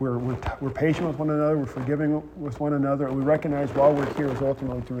 We're patient with one another. We're forgiving with one another. And we recognize while we're here is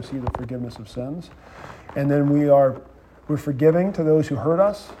ultimately to receive the forgiveness of sins. And then we're forgiving to those who hurt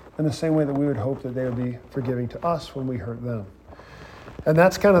us in the same way that we would hope that they would be forgiving to us when we hurt them. And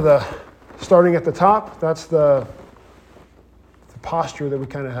that's kind of the starting at the top. That's the posture that we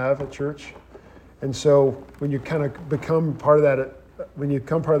kind of have at church. And so when you kind of become part of that, when you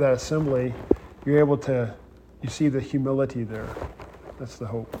become part of that assembly, you're able to, you see the humility there. That's the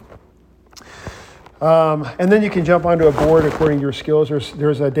hope. And then you can jump onto a board according to your skills.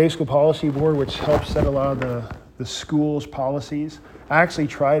 There's a day school policy board which helps set a lot of the school's policies. I actually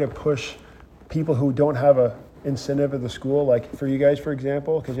try to push people who don't have a incentive of the school, like for you guys, for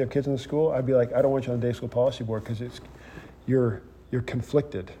example, because you have kids in the school, I'd be like, I don't want you on the day school policy board because you're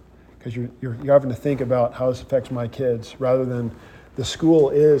conflicted, because you're having to think about how this affects my kids rather than the school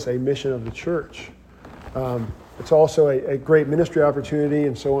is a mission of the church. It's also a great ministry opportunity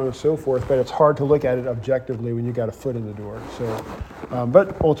and so on and so forth, but it's hard to look at it objectively when you got a foot in the door. So,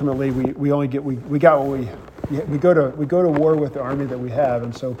 but ultimately we got what we go to war with the army that we have,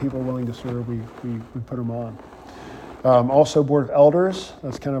 and so people willing to serve, we put them on. Also, Board of Elders.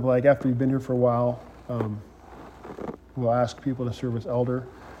 That's kind of like after you've been here for a while, we'll ask people to serve as elder.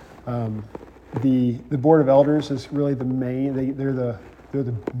 The Board of Elders is really the main. They're the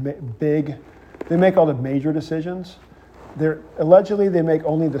big. They make all the major decisions. Allegedly they make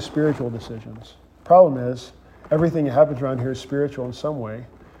only the spiritual decisions. Problem is, everything that happens around here is spiritual in some way,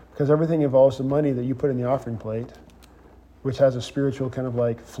 because everything involves the money that you put in the offering plate, which has a spiritual kind of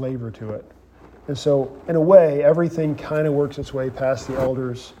like flavor to it. And so, in a way, everything kind of works its way past the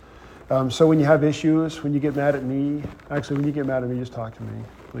elders. So when you have issues, when you get mad at me, actually, when you get mad at me, just talk to me,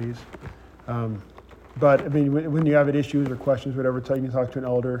 please. But I mean, when you have issues or questions, whatever, you can talk to an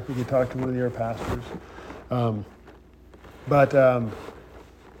elder. You can talk to one of the other pastors.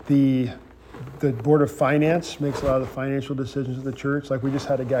 The Board of Finance makes a lot of the financial decisions of the church. Like we just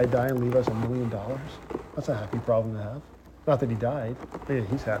had a guy die and leave us $1 million. That's a happy problem to have. Not that he died. Yeah,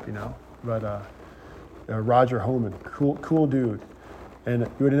 he's happy now. But Roger Homan, cool dude. And you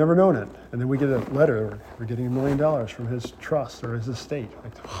would have never known it. And then we get a letter, we're getting $1 million from his trust or his estate.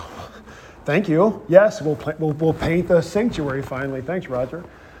 Like, thank you. Yes, we'll paint the sanctuary finally. Thanks, Roger.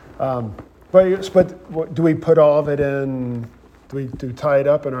 But do we put all of it in? Do we tie it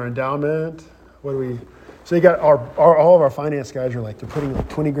up in our endowment? What do we? So you got all of our finance guys are like they're putting like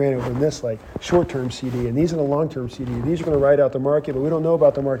 20 grand over in this like short-term CD, and these are the long-term CD. These are going to ride out the market, but we don't know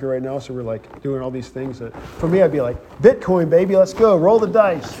about the market right now, so we're like doing all these things that for me I'd be like Bitcoin, baby, let's go, roll the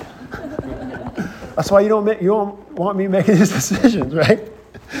dice. That's why you don't want me making these decisions, right?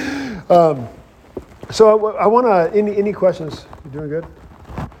 So I want to. Any questions? You doing good?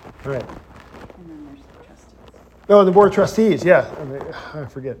 All right. And then there's the trustees. Oh, the Board of Trustees, yeah. I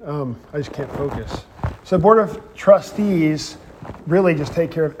forget. I just can't focus. So the Board of Trustees really just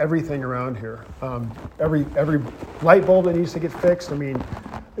take care of everything around here. Every light bulb that needs to get fixed. I mean,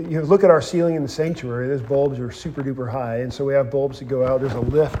 you look at our ceiling in the sanctuary, those bulbs are super duper high. And so we have bulbs that go out. There's a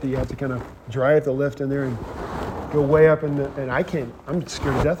lift that you have to kind of drive the lift in there and go way up and I'm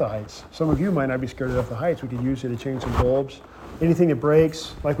scared to death of heights. Some of you might not be scared to death of heights. We could use it to change some bulbs. Anything that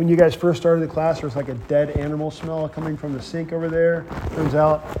breaks, like when you guys first started the class, there was like a dead animal smell coming from the sink over there. Turns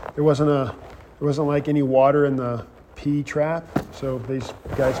out there wasn't like any water in the pee trap. So these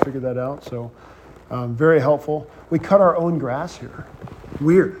guys figured that out. So very helpful. We cut our own grass here.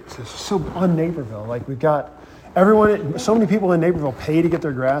 Weird. It's so on Naperville. Like we've got everyone, so many people in Naperville pay to get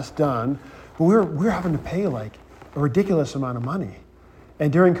their grass done, but we're having to pay like a ridiculous amount of money.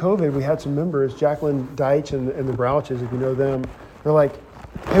 And during COVID, we had some members, Jacqueline Deitch and the Brouches, if you know them, they're like,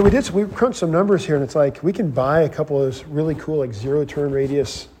 hey, we crunched some numbers here, and it's like, we can buy a couple of those really cool, like zero-turn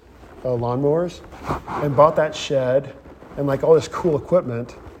radius lawnmowers, and bought that shed, and like all this cool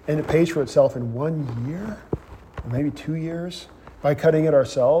equipment, and it pays for itself in 1 year, or maybe 2 years, by cutting it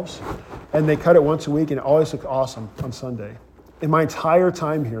ourselves. And they cut it once a week, and it always looked awesome on Sunday. In my entire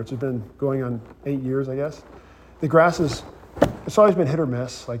time here, it's been going on 8 years, I guess, the grass it's always been hit or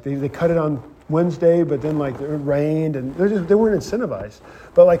miss. Like they cut it on Wednesday, but then like it rained and they weren't incentivized.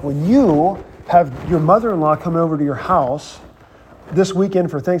 But like when you have your mother-in-law coming over to your house this weekend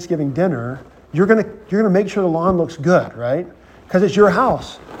for Thanksgiving dinner, you're gonna make sure the lawn looks good, right? Because it's your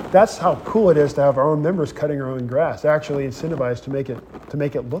house. That's how cool it is to have our own members cutting our own grass. They're actually incentivized to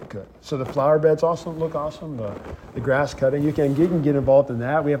make it look good. So the flower beds also look awesome. The grass cutting, you can get involved in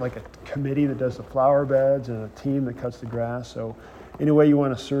that. We have like a committee that does the flower beds and a team that cuts the grass. So any way you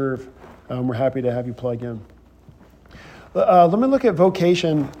want to serve, we're happy to have you plug in. Let me look at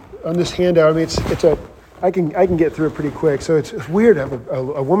vocation on this handout. I mean, I can get through it pretty quick. So it's weird to have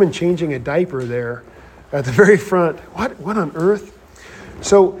a woman changing a diaper there at the very front. What on earth?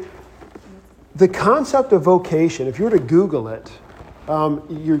 So the concept of vocation, if you were to Google it,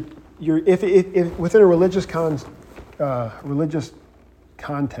 if within a religious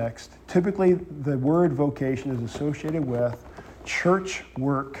context, typically the word vocation is associated with church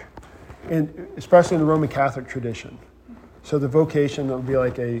work, and especially in the Roman Catholic tradition. So the vocation would be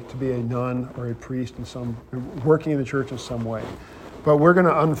like to be a nun or a priest working in the church in some way. But we're going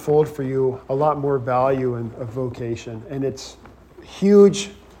to unfold for you a lot more value in a vocation, and it's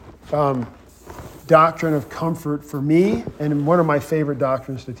huge doctrine of comfort for me, and one of my favorite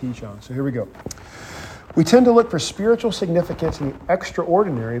doctrines to teach on. So here we go. We tend to look for spiritual significance in the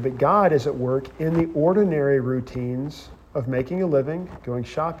extraordinary, but God is at work in the ordinary routines of making a living, going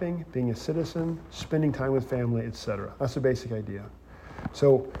shopping, being a citizen, spending time with family, etc. That's the basic idea.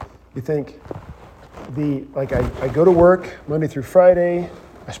 So you think, I go to work Monday through Friday,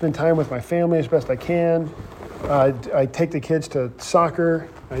 I spend time with my family as best I can, I take the kids to soccer,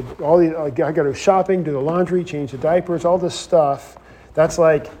 I got to go shopping, do the laundry, change the diapers, all this stuff. That's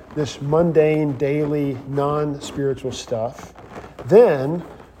like this mundane, daily, non-spiritual stuff. Then,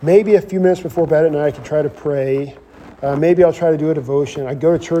 maybe a few minutes before bed at night, I can try to pray. Maybe I'll try to do a devotion. I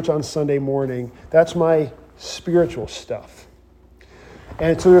go to church on Sunday morning. That's my spiritual stuff.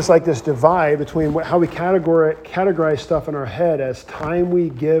 And so there's like this divide between how we categorize stuff in our head as time we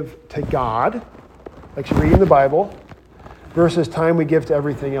give to God, like reading the Bible, versus time we give to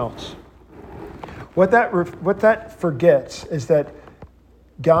everything else. What that forgets is that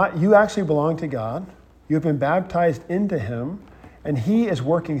God, you actually belong to God. You've been baptized into Him, and He is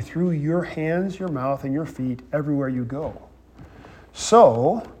working through your hands, your mouth, and your feet everywhere you go.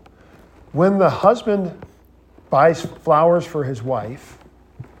 So, when the husband buys flowers for his wife,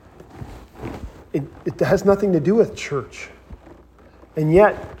 it has nothing to do with church. And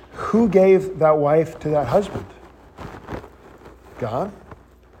yet, who gave that wife to that husband? God.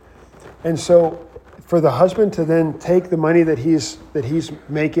 And so, for the husband to then take the money that he's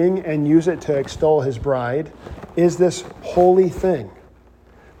making and use it to extol his bride is this holy thing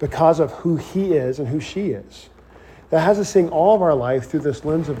because of who he is and who she is. That has us seeing all of our life through this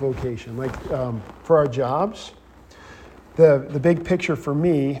lens of vocation. Like for our jobs, the big picture for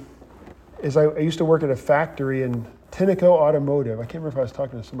me is I used to work at a factory in Tinaco Automotive. I can't remember if I was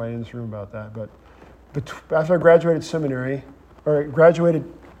talking to somebody in this room about that, but after I graduated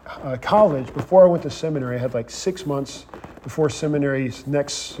college, before I went to seminary, I had like 6 months before seminary's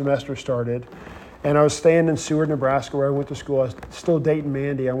next semester started. And I was staying in Seward, Nebraska, where I went to school. I was still dating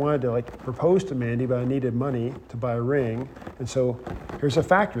Mandy. I wanted to propose to Mandy, but I needed money to buy a ring. And so here's a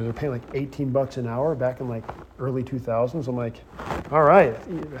factory. They're paying like $18 an hour back in early 2000s. I'm like, all right,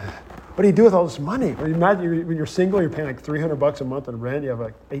 what do you do with all this money? When you're single, you're paying like $300 a month in rent. You have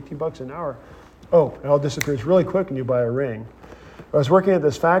like $18 an hour. Oh, it all disappears really quick when you buy a ring. I was working at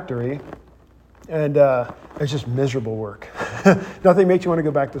this factory, and it's just miserable work. Nothing makes you want to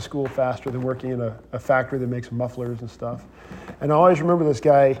go back to school faster than working in a factory that makes mufflers and stuff. And I always remember this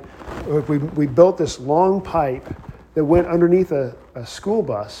guy. We built this long pipe that went underneath a school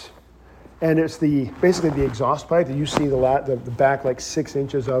bus, and it's basically the exhaust pipe that you see the back like 6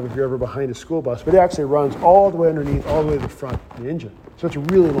 inches of if you're ever behind a school bus. But it actually runs all the way underneath, all the way to the front of the engine. So it's a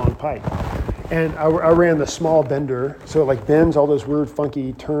really long pipe. And I ran the small bender, so it bends all those weird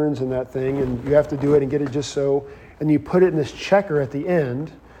funky turns in that thing, and you have to do it and get it just so, and you put it in this checker at the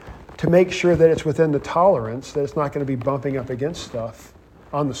end to make sure that it's within the tolerance, that it's not going to be bumping up against stuff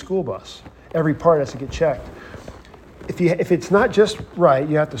on the school bus. Every part has to get checked. If it's not just right,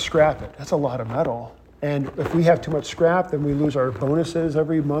 you have to scrap it. That's a lot of metal. And if we have too much scrap, then we lose our bonuses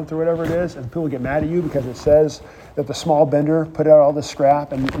every month or whatever it is, and people get mad at you because it says that the small bender put out all this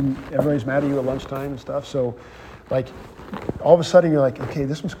scrap, and everybody's mad at you at lunchtime and stuff. So, all of a sudden you're like, okay,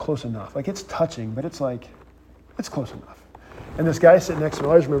 this one's close enough. It's touching, but it's close enough. And this guy sitting next to me,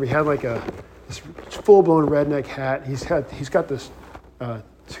 I always remember he had this full-blown redneck hat. He's got this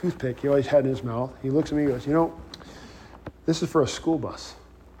toothpick he always had in his mouth. He looks at me and goes, this is for a school bus.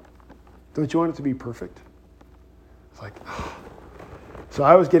 Don't you want it to be perfect? It's like, oh. So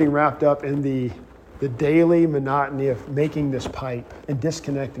I was getting wrapped up in the daily monotony of making this pipe and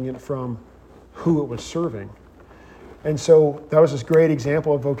disconnecting it from who it was serving. And so that was this great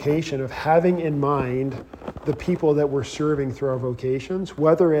example of vocation, of having in mind the people that we're serving through our vocations,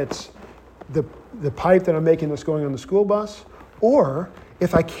 whether it's the pipe that I'm making that's going on the school bus, or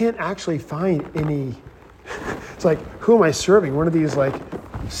if I can't actually find any, it's like, who am I serving? One of these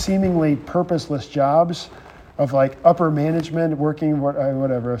seemingly purposeless jobs of upper management, working,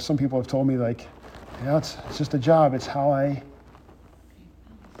 whatever. Some people have told me it's just a job. It's how I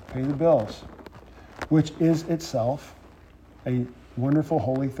pay the bills, which is itself a wonderful,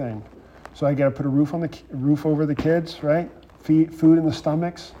 holy thing. So I got to put a roof over the kids, right? Food in the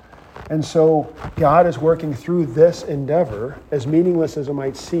stomachs. And so God is working through this endeavor, as meaningless as it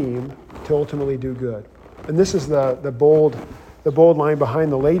might seem, to ultimately do good. And this is the bold line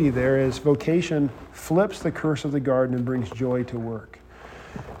behind the lady there is vocation flips the curse of the garden and brings joy to work.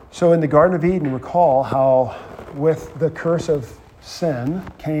 So in the Garden of Eden, recall how with the curse of sin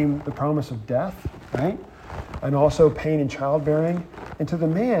came the promise of death, right? And also pain and childbearing. And to the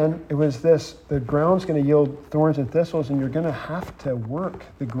man, it was the ground's going to yield thorns and thistles, and you're going to have to work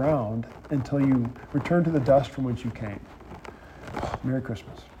the ground until you return to the dust from whence you came. Oh, Merry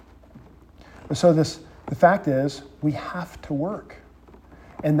Christmas. So the fact is, we have to work.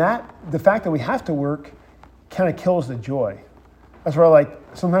 And the fact that we have to work kind of kills the joy. That's why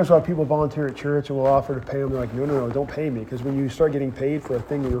sometimes a lot of people volunteer at church and we'll offer to pay them. They're like, no, don't pay me. Because when you start getting paid for a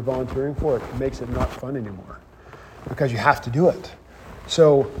thing that you're volunteering for, it makes it not fun anymore. Because you have to do it.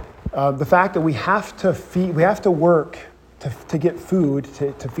 So the fact that we have to work to get food,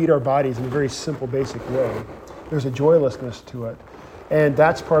 to feed our bodies in a very simple, basic way. There's a joylessness to it. And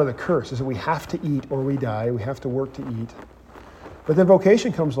that's part of the curse, is that we have to eat or we die. We have to work to eat. But then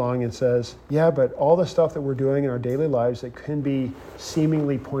vocation comes along and says, yeah, but all the stuff that we're doing in our daily lives that can be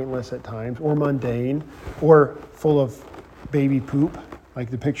seemingly pointless at times, or mundane, or full of baby poop, like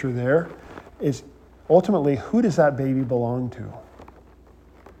the picture there, is ultimately, who does that baby belong to?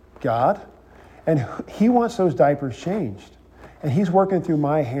 God. And he wants those diapers changed. And he's working through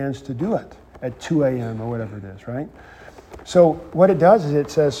my hands to do it at 2 a.m. or whatever it is, right? So what it does is it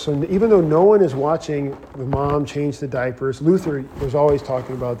says, so even though no one is watching the mom change the diapers, Luther was always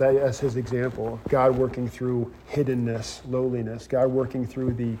talking about that as his example, God working through hiddenness, lowliness, God working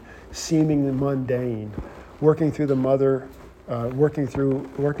through the seemingly mundane, working through the mother, working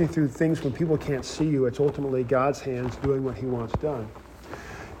through things when people can't see you. It's ultimately God's hands doing what he wants done.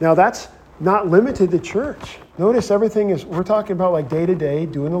 Now that's not limited to church. Notice everything is, we're talking about like day to day,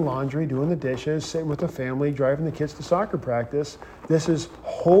 doing the laundry, doing the dishes, sitting with the family, driving the kids to soccer practice. This is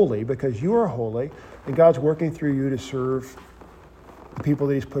holy because you are holy and God's working through you to serve the people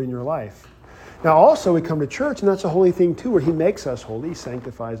that he's put in your life. Now also we come to church and that's a holy thing too, where he makes us holy, he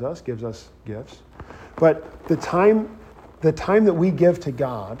sanctifies us, gives us gifts. But the time that we give to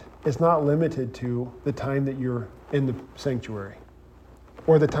God is not limited to the time that you're in the sanctuary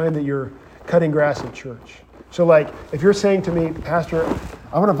or the time that you're cutting grass at church. So like, if you're saying to me, Pastor,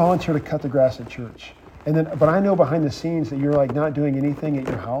 I want to volunteer to cut the grass at church. But I know behind the scenes that you're like not doing anything at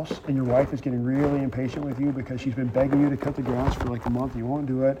your house and your wife is getting really impatient with you because she's been begging you to cut the grass for like a month and you won't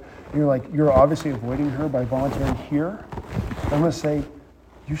do it. And you're obviously avoiding her by volunteering here. I'm going to say,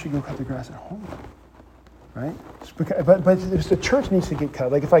 you should go cut the grass at home. Right? But the church needs to get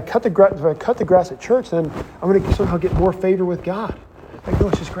cut. Like if I cut the grass at church, then I'm going to somehow get more favor with God. Like, no,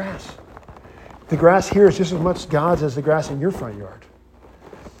 it's just grass. The grass here is just as much God's as the grass in your front yard.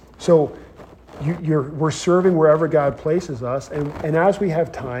 So we're serving wherever God places us. And as we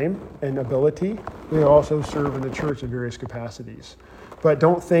have time and ability, we also serve in the church in various capacities. But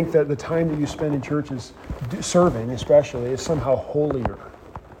don't think that the time that you spend in church is serving, especially, is somehow holier.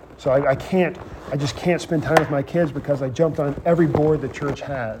 So I just can't spend time with my kids because I jumped on every board the church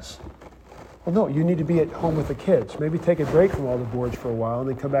has. Well, no, you need to be at home with the kids. Maybe take a break from all the boards for a while and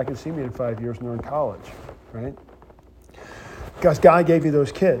then come back and see me in 5 years when they're in college, right? Because God gave you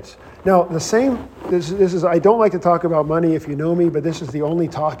those kids. Now, this is, I don't like to talk about money if you know me, but this is the only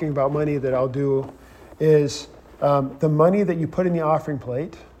talking about money that I'll do, is the money that you put in the offering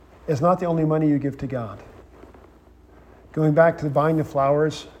plate is not the only money you give to God. Going back to buying the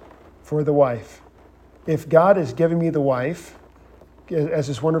flowers for the wife. If God is giving me the wife as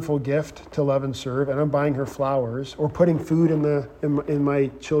this wonderful gift to love and serve, and I'm buying her flowers or putting food in my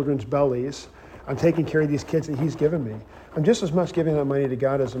children's bellies, I'm taking care of these kids that he's given me. I'm just as much giving that money to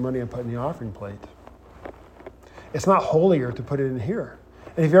God as the money I'm putting in the offering plate. It's not holier to put it in here.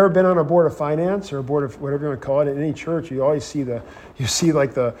 And if you've ever been on a board of finance or a board of whatever you want to call it, in any church, you always see the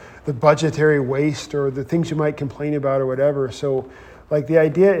budgetary waste or the things you might complain about or whatever. So like the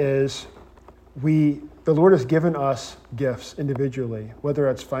idea is the Lord has given us gifts individually, whether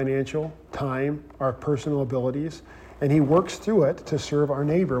it's financial, time, our personal abilities, and he works through it to serve our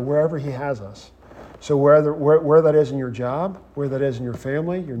neighbor wherever he has us. So where that is in your job, where that is in your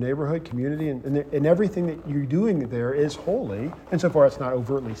family, your neighborhood, community, and everything that you're doing there is holy, insofar it's not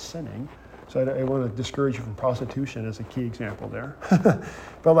overtly sinning. So I want to discourage you from prostitution as a key example there.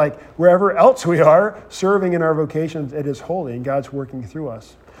 But like wherever else we are serving in our vocations, it is holy and God's working through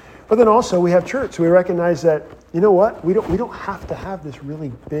us. But then also we have church. So we recognize that, you know what? We don't have to have this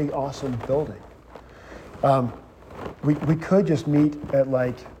really big, awesome building. We could just meet at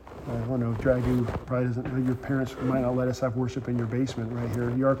like, I don't know, Dragoo probably doesn't, your parents might not let us have worship in your basement right here.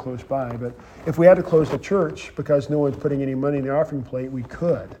 You are close by. But if we had to close the church because no one's putting any money in the offering plate, we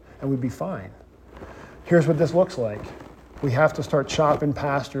could, and we'd be fine. Here's what this looks like. We have to start chopping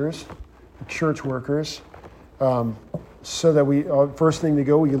pastors, church workers, so that first thing to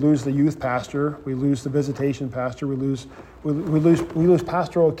go, we lose the youth pastor, we lose the visitation pastor, we lose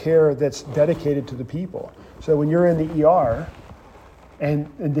pastoral care that's dedicated to the people. So when you're in the ER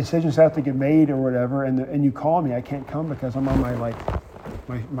and decisions have to get made or whatever, and you call me, I can't come because I'm on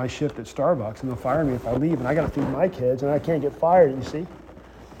my shift at Starbucks, and they'll fire me if I leave, and I got to feed my kids, and I can't get fired. You see.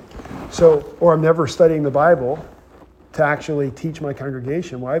 So, or I'm never studying the Bible to actually teach my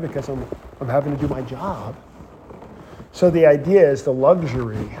congregation. Why? Because I'm having to do my job. So the idea is the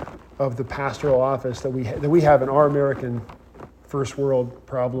luxury of the pastoral office that we have in our American first world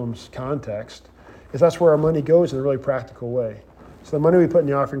problems context is that's where our money goes in a really practical way. So the money we put in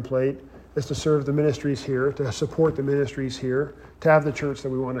the offering plate is to serve the ministries here, to support the ministries here, to have the church that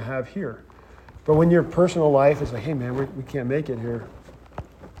we want to have here. But when your personal life is like, hey man, we can't make it here,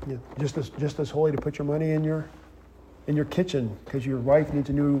 just as holy to put your money in your kitchen because your wife needs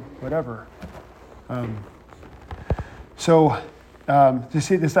a new whatever.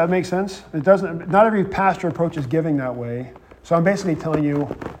 Does that make sense? It doesn't. Not every pastor approaches giving that way. So I'm basically telling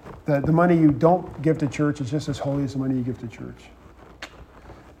you that the money you don't give to church is just as holy as the money you give to church.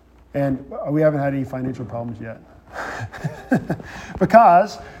 And we haven't had any financial problems yet. But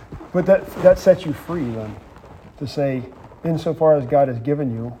that sets you free then to say, insofar as God has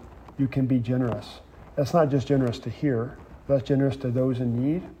given you, you can be generous. That's not just generous to here. That's generous to those in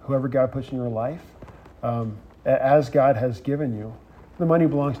need, whoever God puts in your life. As God has given you, the money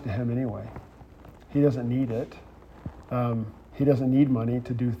belongs to him anyway. He doesn't need it. He doesn't need money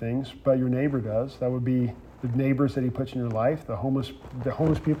to do things, but your neighbor does. That would be the neighbors that he puts in your life, the homeless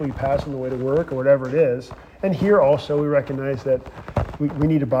people you pass on the way to work or whatever it is. And here also we recognize that we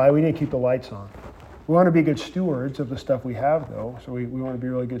need to keep the lights on. We want to be good stewards of the stuff we have though. So we want to be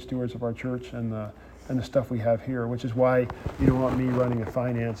really good stewards of our church and the stuff we have here, which is why you don't want me running a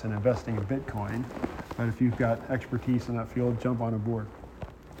finance and investing in Bitcoin. But if you've got expertise in that field, jump on board.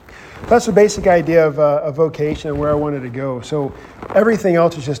 That's the basic idea of vocation and where I wanted to go. So everything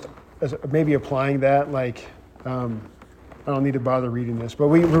else is just maybe applying that. Like, I don't need to bother reading this, but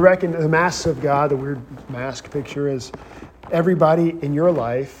we reckon the masks of God, the weird mask picture, is everybody in your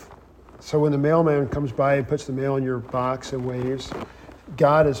life. So when the mailman comes by and puts the mail in your box and waves,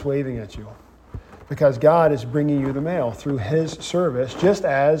 God is waving at you. Because God is bringing you the mail through his service, just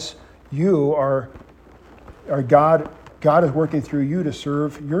as you are God is working through you to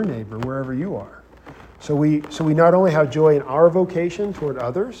serve your neighbor wherever you are. So we not only have joy in our vocation toward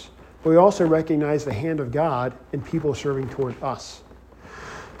others, but we also recognize the hand of God in people serving toward us.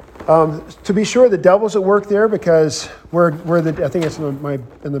 To be sure, the devil's at work there because I think it's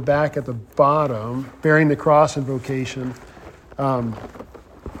in the back at the bottom, bearing the cross in vocation.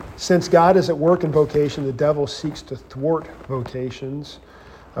 Since God is at work in vocation, the devil seeks to thwart vocations.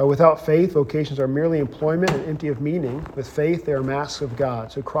 Without faith, vocations are merely employment and empty of meaning. With faith, they are masks of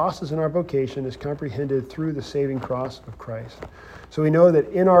God. So crosses in our vocation is comprehended through the saving cross of Christ. So we know that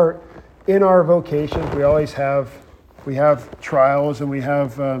in our vocations, we have trials and we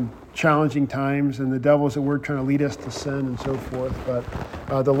have challenging times, and the devil's at work trying to lead us to sin and so forth.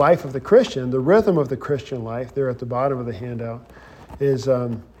 But the life of the Christian, the rhythm of the Christian life, there at the bottom of the handout, is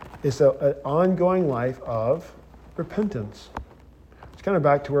an ongoing life of repentance. It's kind of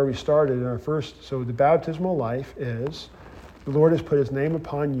back to where we started in our first. So the baptismal life is the Lord has put his name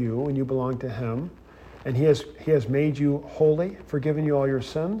upon you and you belong to him. And he has made you holy, forgiven you all your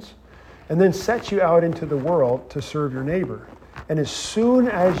sins, and then set you out into the world to serve your neighbor. And as soon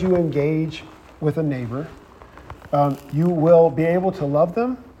as you engage with a neighbor, you will be able to love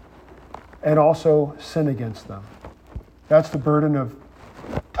them and also sin against them. That's the burden of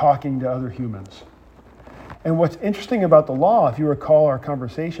talking to other humans. And what's interesting about the law, if you recall our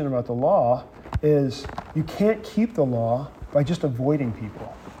conversation about the law, is you can't keep the law by just avoiding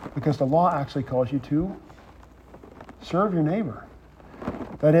people, because the law actually calls you to serve your neighbor.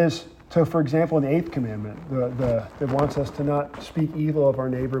 That is, so for example, in the 8th commandment, it wants us to not speak evil of our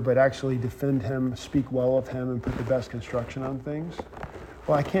neighbor, but actually defend him, speak well of him, and put the best construction on things.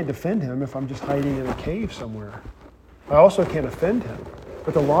 Well, I can't defend him if I'm just hiding in a cave somewhere. I also can't offend him.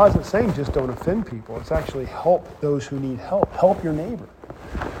 But the law isn't saying just don't offend people. It's actually help those who need help. Help your neighbor.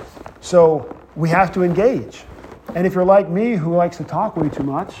 So we have to engage. And if you're like me, who likes to talk way too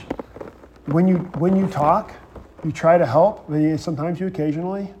much, when you talk, you try to help, but sometimes you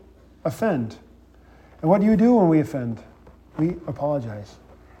occasionally offend. And what do you do when we offend? We apologize.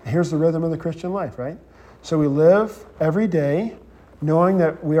 Here's the rhythm of the Christian life, right? So we live every day knowing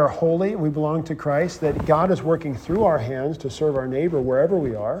that we are holy and we belong to Christ, that God is working through our hands to serve our neighbor wherever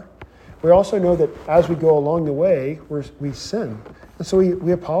we are. We also know that as we go along the way, we sin. And so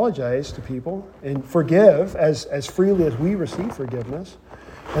we apologize to people and forgive as freely as we receive forgiveness.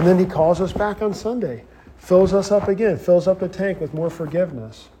 And then he calls us back on Sunday, fills us up again, fills up the tank with more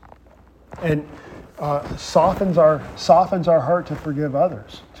forgiveness, and softens our heart to forgive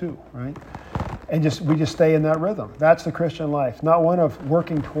others too, right? And we just stay in that rhythm. That's the Christian life. Not one of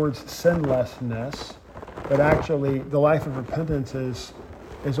working towards sinlessness, but actually the life of repentance is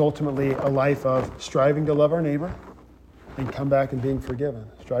ultimately a life of striving to love our neighbor and come back and being forgiven.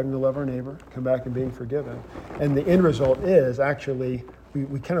 Striving to love our neighbor, come back and being forgiven. And the end result is actually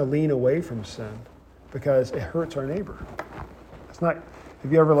we kind of lean away from sin because it hurts our neighbor. It's not,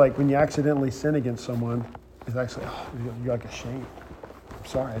 if you ever when you accidentally sin against someone, it's actually, you're like ashamed. I'm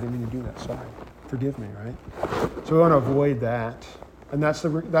sorry, I didn't mean to do that. Sorry, forgive me, right? So we want to avoid that. And that's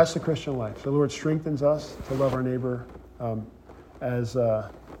the Christian life. The Lord strengthens us to love our neighbor as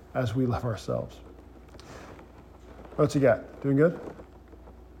we love ourselves. What's you got? Doing good?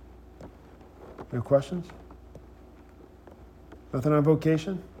 No questions? Nothing on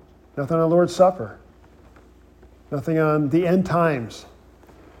vocation? Nothing on Lord's Supper? Nothing on the end times?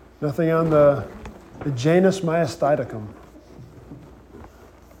 Nothing on the Janus Majesticum?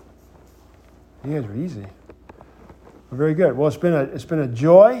 You guys are easy. Very good. Well, it's been a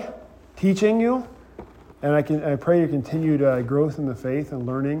joy teaching you, and I pray your continued growth in the faith and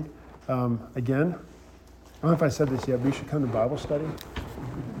learning. Again, I don't know if I said this yet, but you should come to Bible study.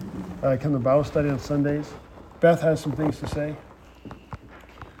 Come to Bible study on Sundays. Beth has some things to say.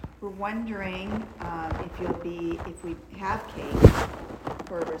 We're wondering if we have cake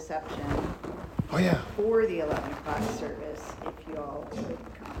for a reception. Oh, yeah. For the 11 o'clock service, if you all would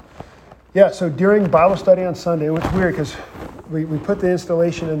come. Yeah, so during Bible study on Sunday, which is weird because we put the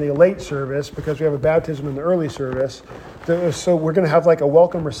installation in the late service because we have a baptism in the early service. So we're going to have like a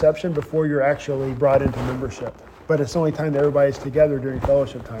welcome reception before you're actually brought into membership. But it's the only time that everybody's together during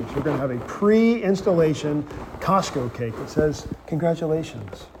fellowship time. So we're going to have a pre-installation Costco cake that says,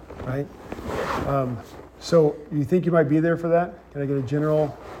 congratulations, right? So you think you might be there for that? Can I get a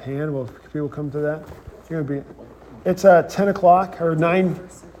general hand? Will people come to that? You're going to be. It's 10 o'clock or 9.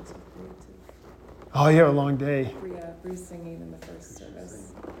 Oh, you have a long day. We're singing in the first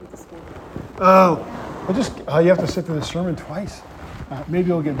service with the school. Oh, well, you have to sit through the sermon twice. Maybe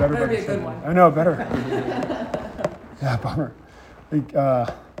it'll get better. Better be a good one. I know, better. Yeah, bummer.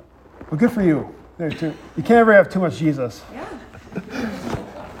 Well, good for you. You can't ever have too much Jesus. Yeah.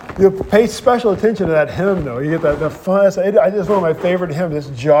 You pay special attention to that hymn, though. You get the fun. It's one of my favorite hymns. It's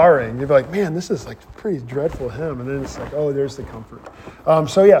jarring. You'd be like, man, this is like a pretty dreadful hymn. And then it's like, oh, there's the comfort.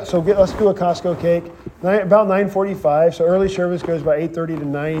 Let's do a Costco cake. About 9:45. So early service goes about 8:30 to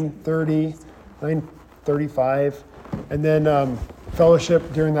 9:30, 9:35. And then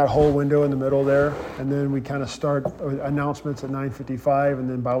fellowship during that whole window in the middle there. And then we kind of start announcements at 9:55 and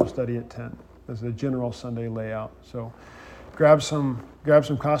then Bible study at 10. That's the general Sunday layout. So grab some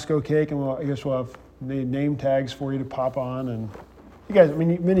Costco cake, and I guess we'll have name tags for you to pop on. And you guys,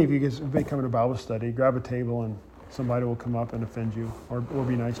 many of you guys have been coming to Bible study. Grab a table, and somebody will come up and offend you, or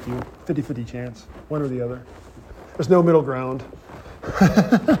be nice to you. 50-50 chance, one or the other. There's no middle ground.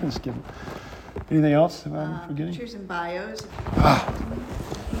 Just kidding. Anything else I'm forgetting? Pictures and bios.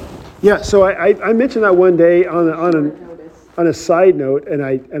 Yeah. So I mentioned that one day on a side note, and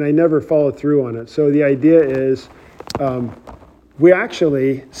I never followed through on it. So the idea is. We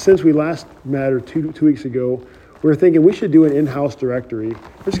actually, since we last met, or two weeks ago, we were thinking we should do an in-house directory.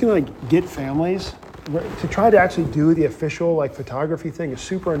 We're just going to get families to try to actually do the official photography thing. Is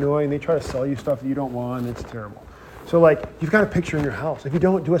super annoying. They try to sell you stuff that you don't want. It's terrible. So you've got a picture in your house. If you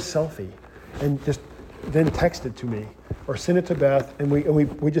don't, do a selfie and just then text it to me or send it to Beth, and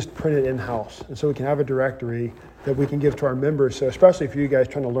we just print it in-house. And so we can have a directory that we can give to our members. So especially for you guys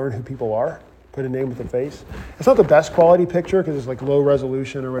trying to learn who people are. Put a name with a face. It's not the best quality picture because it's low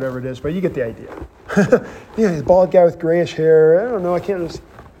resolution or whatever it is, but you get the idea. Yeah, a bald guy with grayish hair. I don't know. I can't just.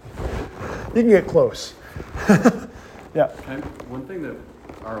 You can get close. Yeah. One thing that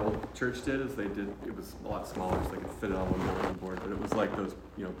our old church did is it was a lot smaller, so they could fit it on one bulletin board, but it was like those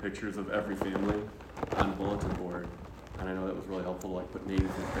pictures of every family on a bulletin board. And I know that was really helpful to put names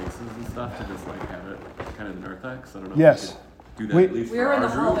and faces and stuff to just have it kind of in narthex. I don't know. Yes. Do that at least We were in the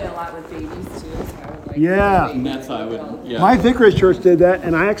hallway a lot with babies too, so I would Yeah. baby That's how I would, yeah. My vicarage church did that,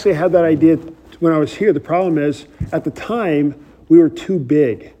 and I actually had that idea when I was here. The problem is, at the time, we were too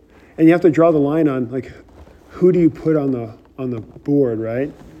big, and you have to draw the line on who do you put on the board,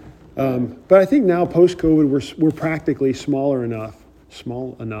 right? But I think now post-COVID, we're practically small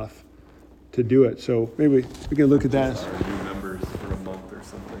enough to do it. So maybe we can look at that. Our new members for a month or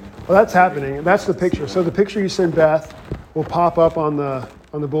something. Well, that's happening. That's the picture. So the picture you send Beth will pop up on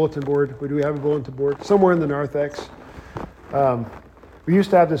the bulletin board. Do we have a bulletin board? Somewhere in the narthex. We used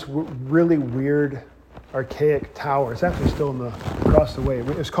to have this really weird, archaic tower. It's actually still across the way.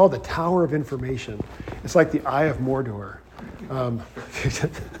 It's called the Tower of Information. It's like the Eye of Mordor.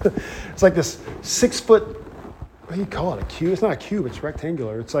 It's like this 6-foot, what do you call it, a cube? It's not a cube, it's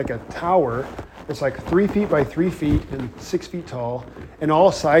rectangular. It's like a tower. It's 3 feet by 3 feet and 6 feet tall. And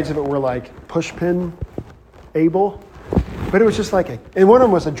all sides of it were push pin able. But it was just and one of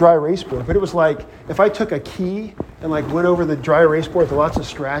them was a dry erase board, but it was if I took a key and went over the dry erase board with lots of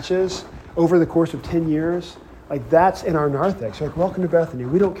scratches over the course of 10 years, Like that's in our narthex. Like, welcome to Bethany.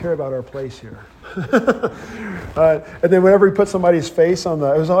 We don't care about our place here. And then whenever we put somebody's face on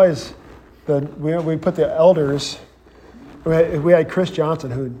it was always we put the elders. We had Chris Johnson,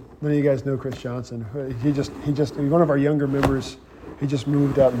 who none of you guys know Chris Johnson. He just one of our younger members. He just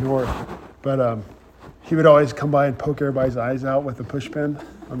moved up north, but he would always come by and poke everybody's eyes out with a push pin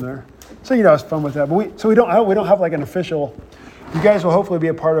on there. So it's fun with that. But we don't have like an official. You guys will hopefully be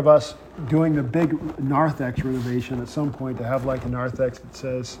a part of us doing the big narthex renovation at some point to have like a narthex that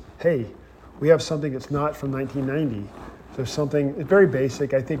says, hey, we have something that's not from 1990. So something, it's very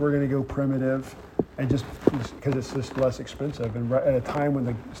basic. I think we're going to go primitive and just because it's just less expensive. And at a time when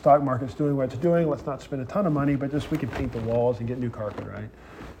the stock market's doing what it's doing, let's not spend a ton of money, but just we can paint the walls and get new carpet, right?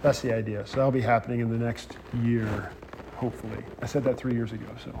 That's the idea. So that'll be happening in the next year, hopefully. I said that 3 years ago,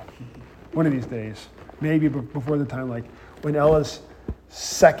 so one of these days, maybe before the time, like when Ella's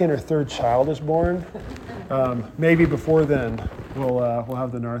second or third child is born, maybe before then, we'll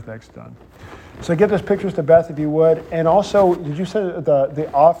have the narthex done. So get those pictures to Beth if you would. And also, did you say the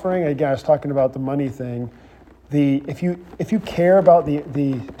offering? Again, I was talking about the money thing. If you care about the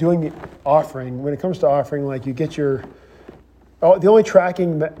doing the offering, when it comes to offering, like you get the only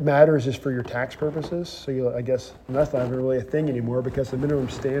tracking that matters is for your tax purposes. So I guess that's not even really a thing anymore because the minimum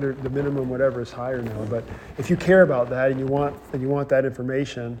standard, the minimum whatever is higher now. But if you care about that and you want that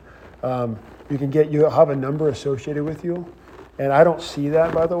information, you'll have a number associated with you. And I don't see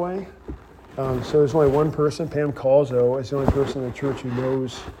that, by the way. So there's only one person, Pam Calzo, is the only person in the church who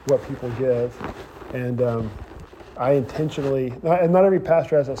knows what people give. And I intentionally, and not every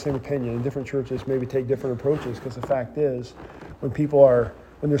pastor has that same opinion. And different churches maybe take different approaches because the fact is, when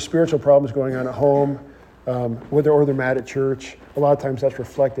there's spiritual problems going on at home, or they're mad at church, a lot of times that's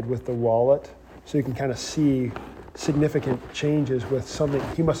reflected with the wallet. So you can kind of see significant changes with something.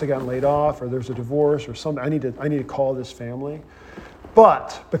 He must have gotten laid off, or there's a divorce, or something. I need to call this family.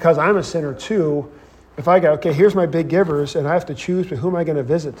 But because I'm a sinner too, if I go, okay, here's my big givers, and I have to choose who am I going to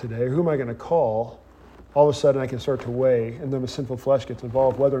visit today, or who am I going to call, all of a sudden I can start to weigh, and then the sinful flesh gets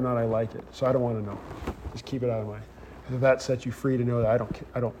involved, whether or not I like it. So I don't want to know. Just keep it out of my. If that sets you free to know that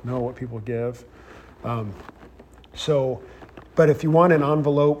I don't know what people give. But if you want an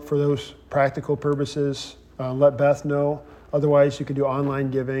envelope for those practical purposes, let Beth know. Otherwise, you can do online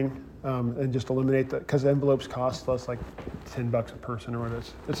giving. And just eliminate that because envelopes cost us like $10 a person or whatever.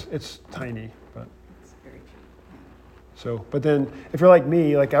 It's tiny, but It's very cheap. so. But then if you're like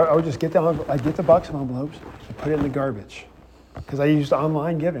me, like I would just get the box of envelopes and put it in the garbage because I used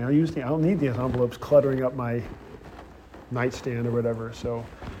online giving. I don't need these envelopes cluttering up my nightstand or whatever. So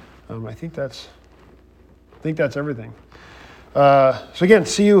I think that's everything. So again,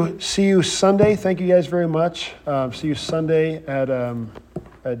 see you Sunday. Thank you guys very much. See you Sunday at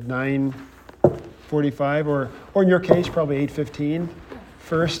 9:45 or in your case probably 8:15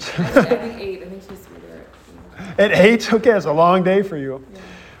 first. I think 8. I think she's sweeter At 8? Okay, it's a long day for you.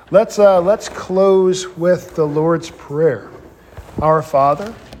 Yeah. Let's close with the Lord's Prayer. Our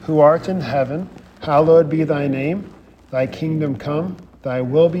Father, who art in heaven, hallowed be thy name. Thy kingdom come, thy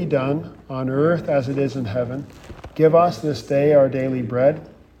will be done on earth as it is in heaven. Give us this day our daily bread,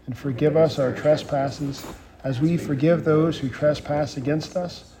 and forgive us our trespasses as we forgive those who trespass against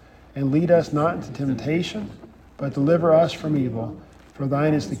us. And lead us not into temptation, but deliver us from evil. For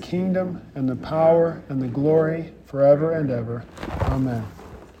thine is the kingdom, and the power, and the glory, forever and ever. Amen.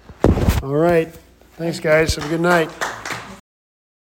 All right. Thanks, guys. Have a good night.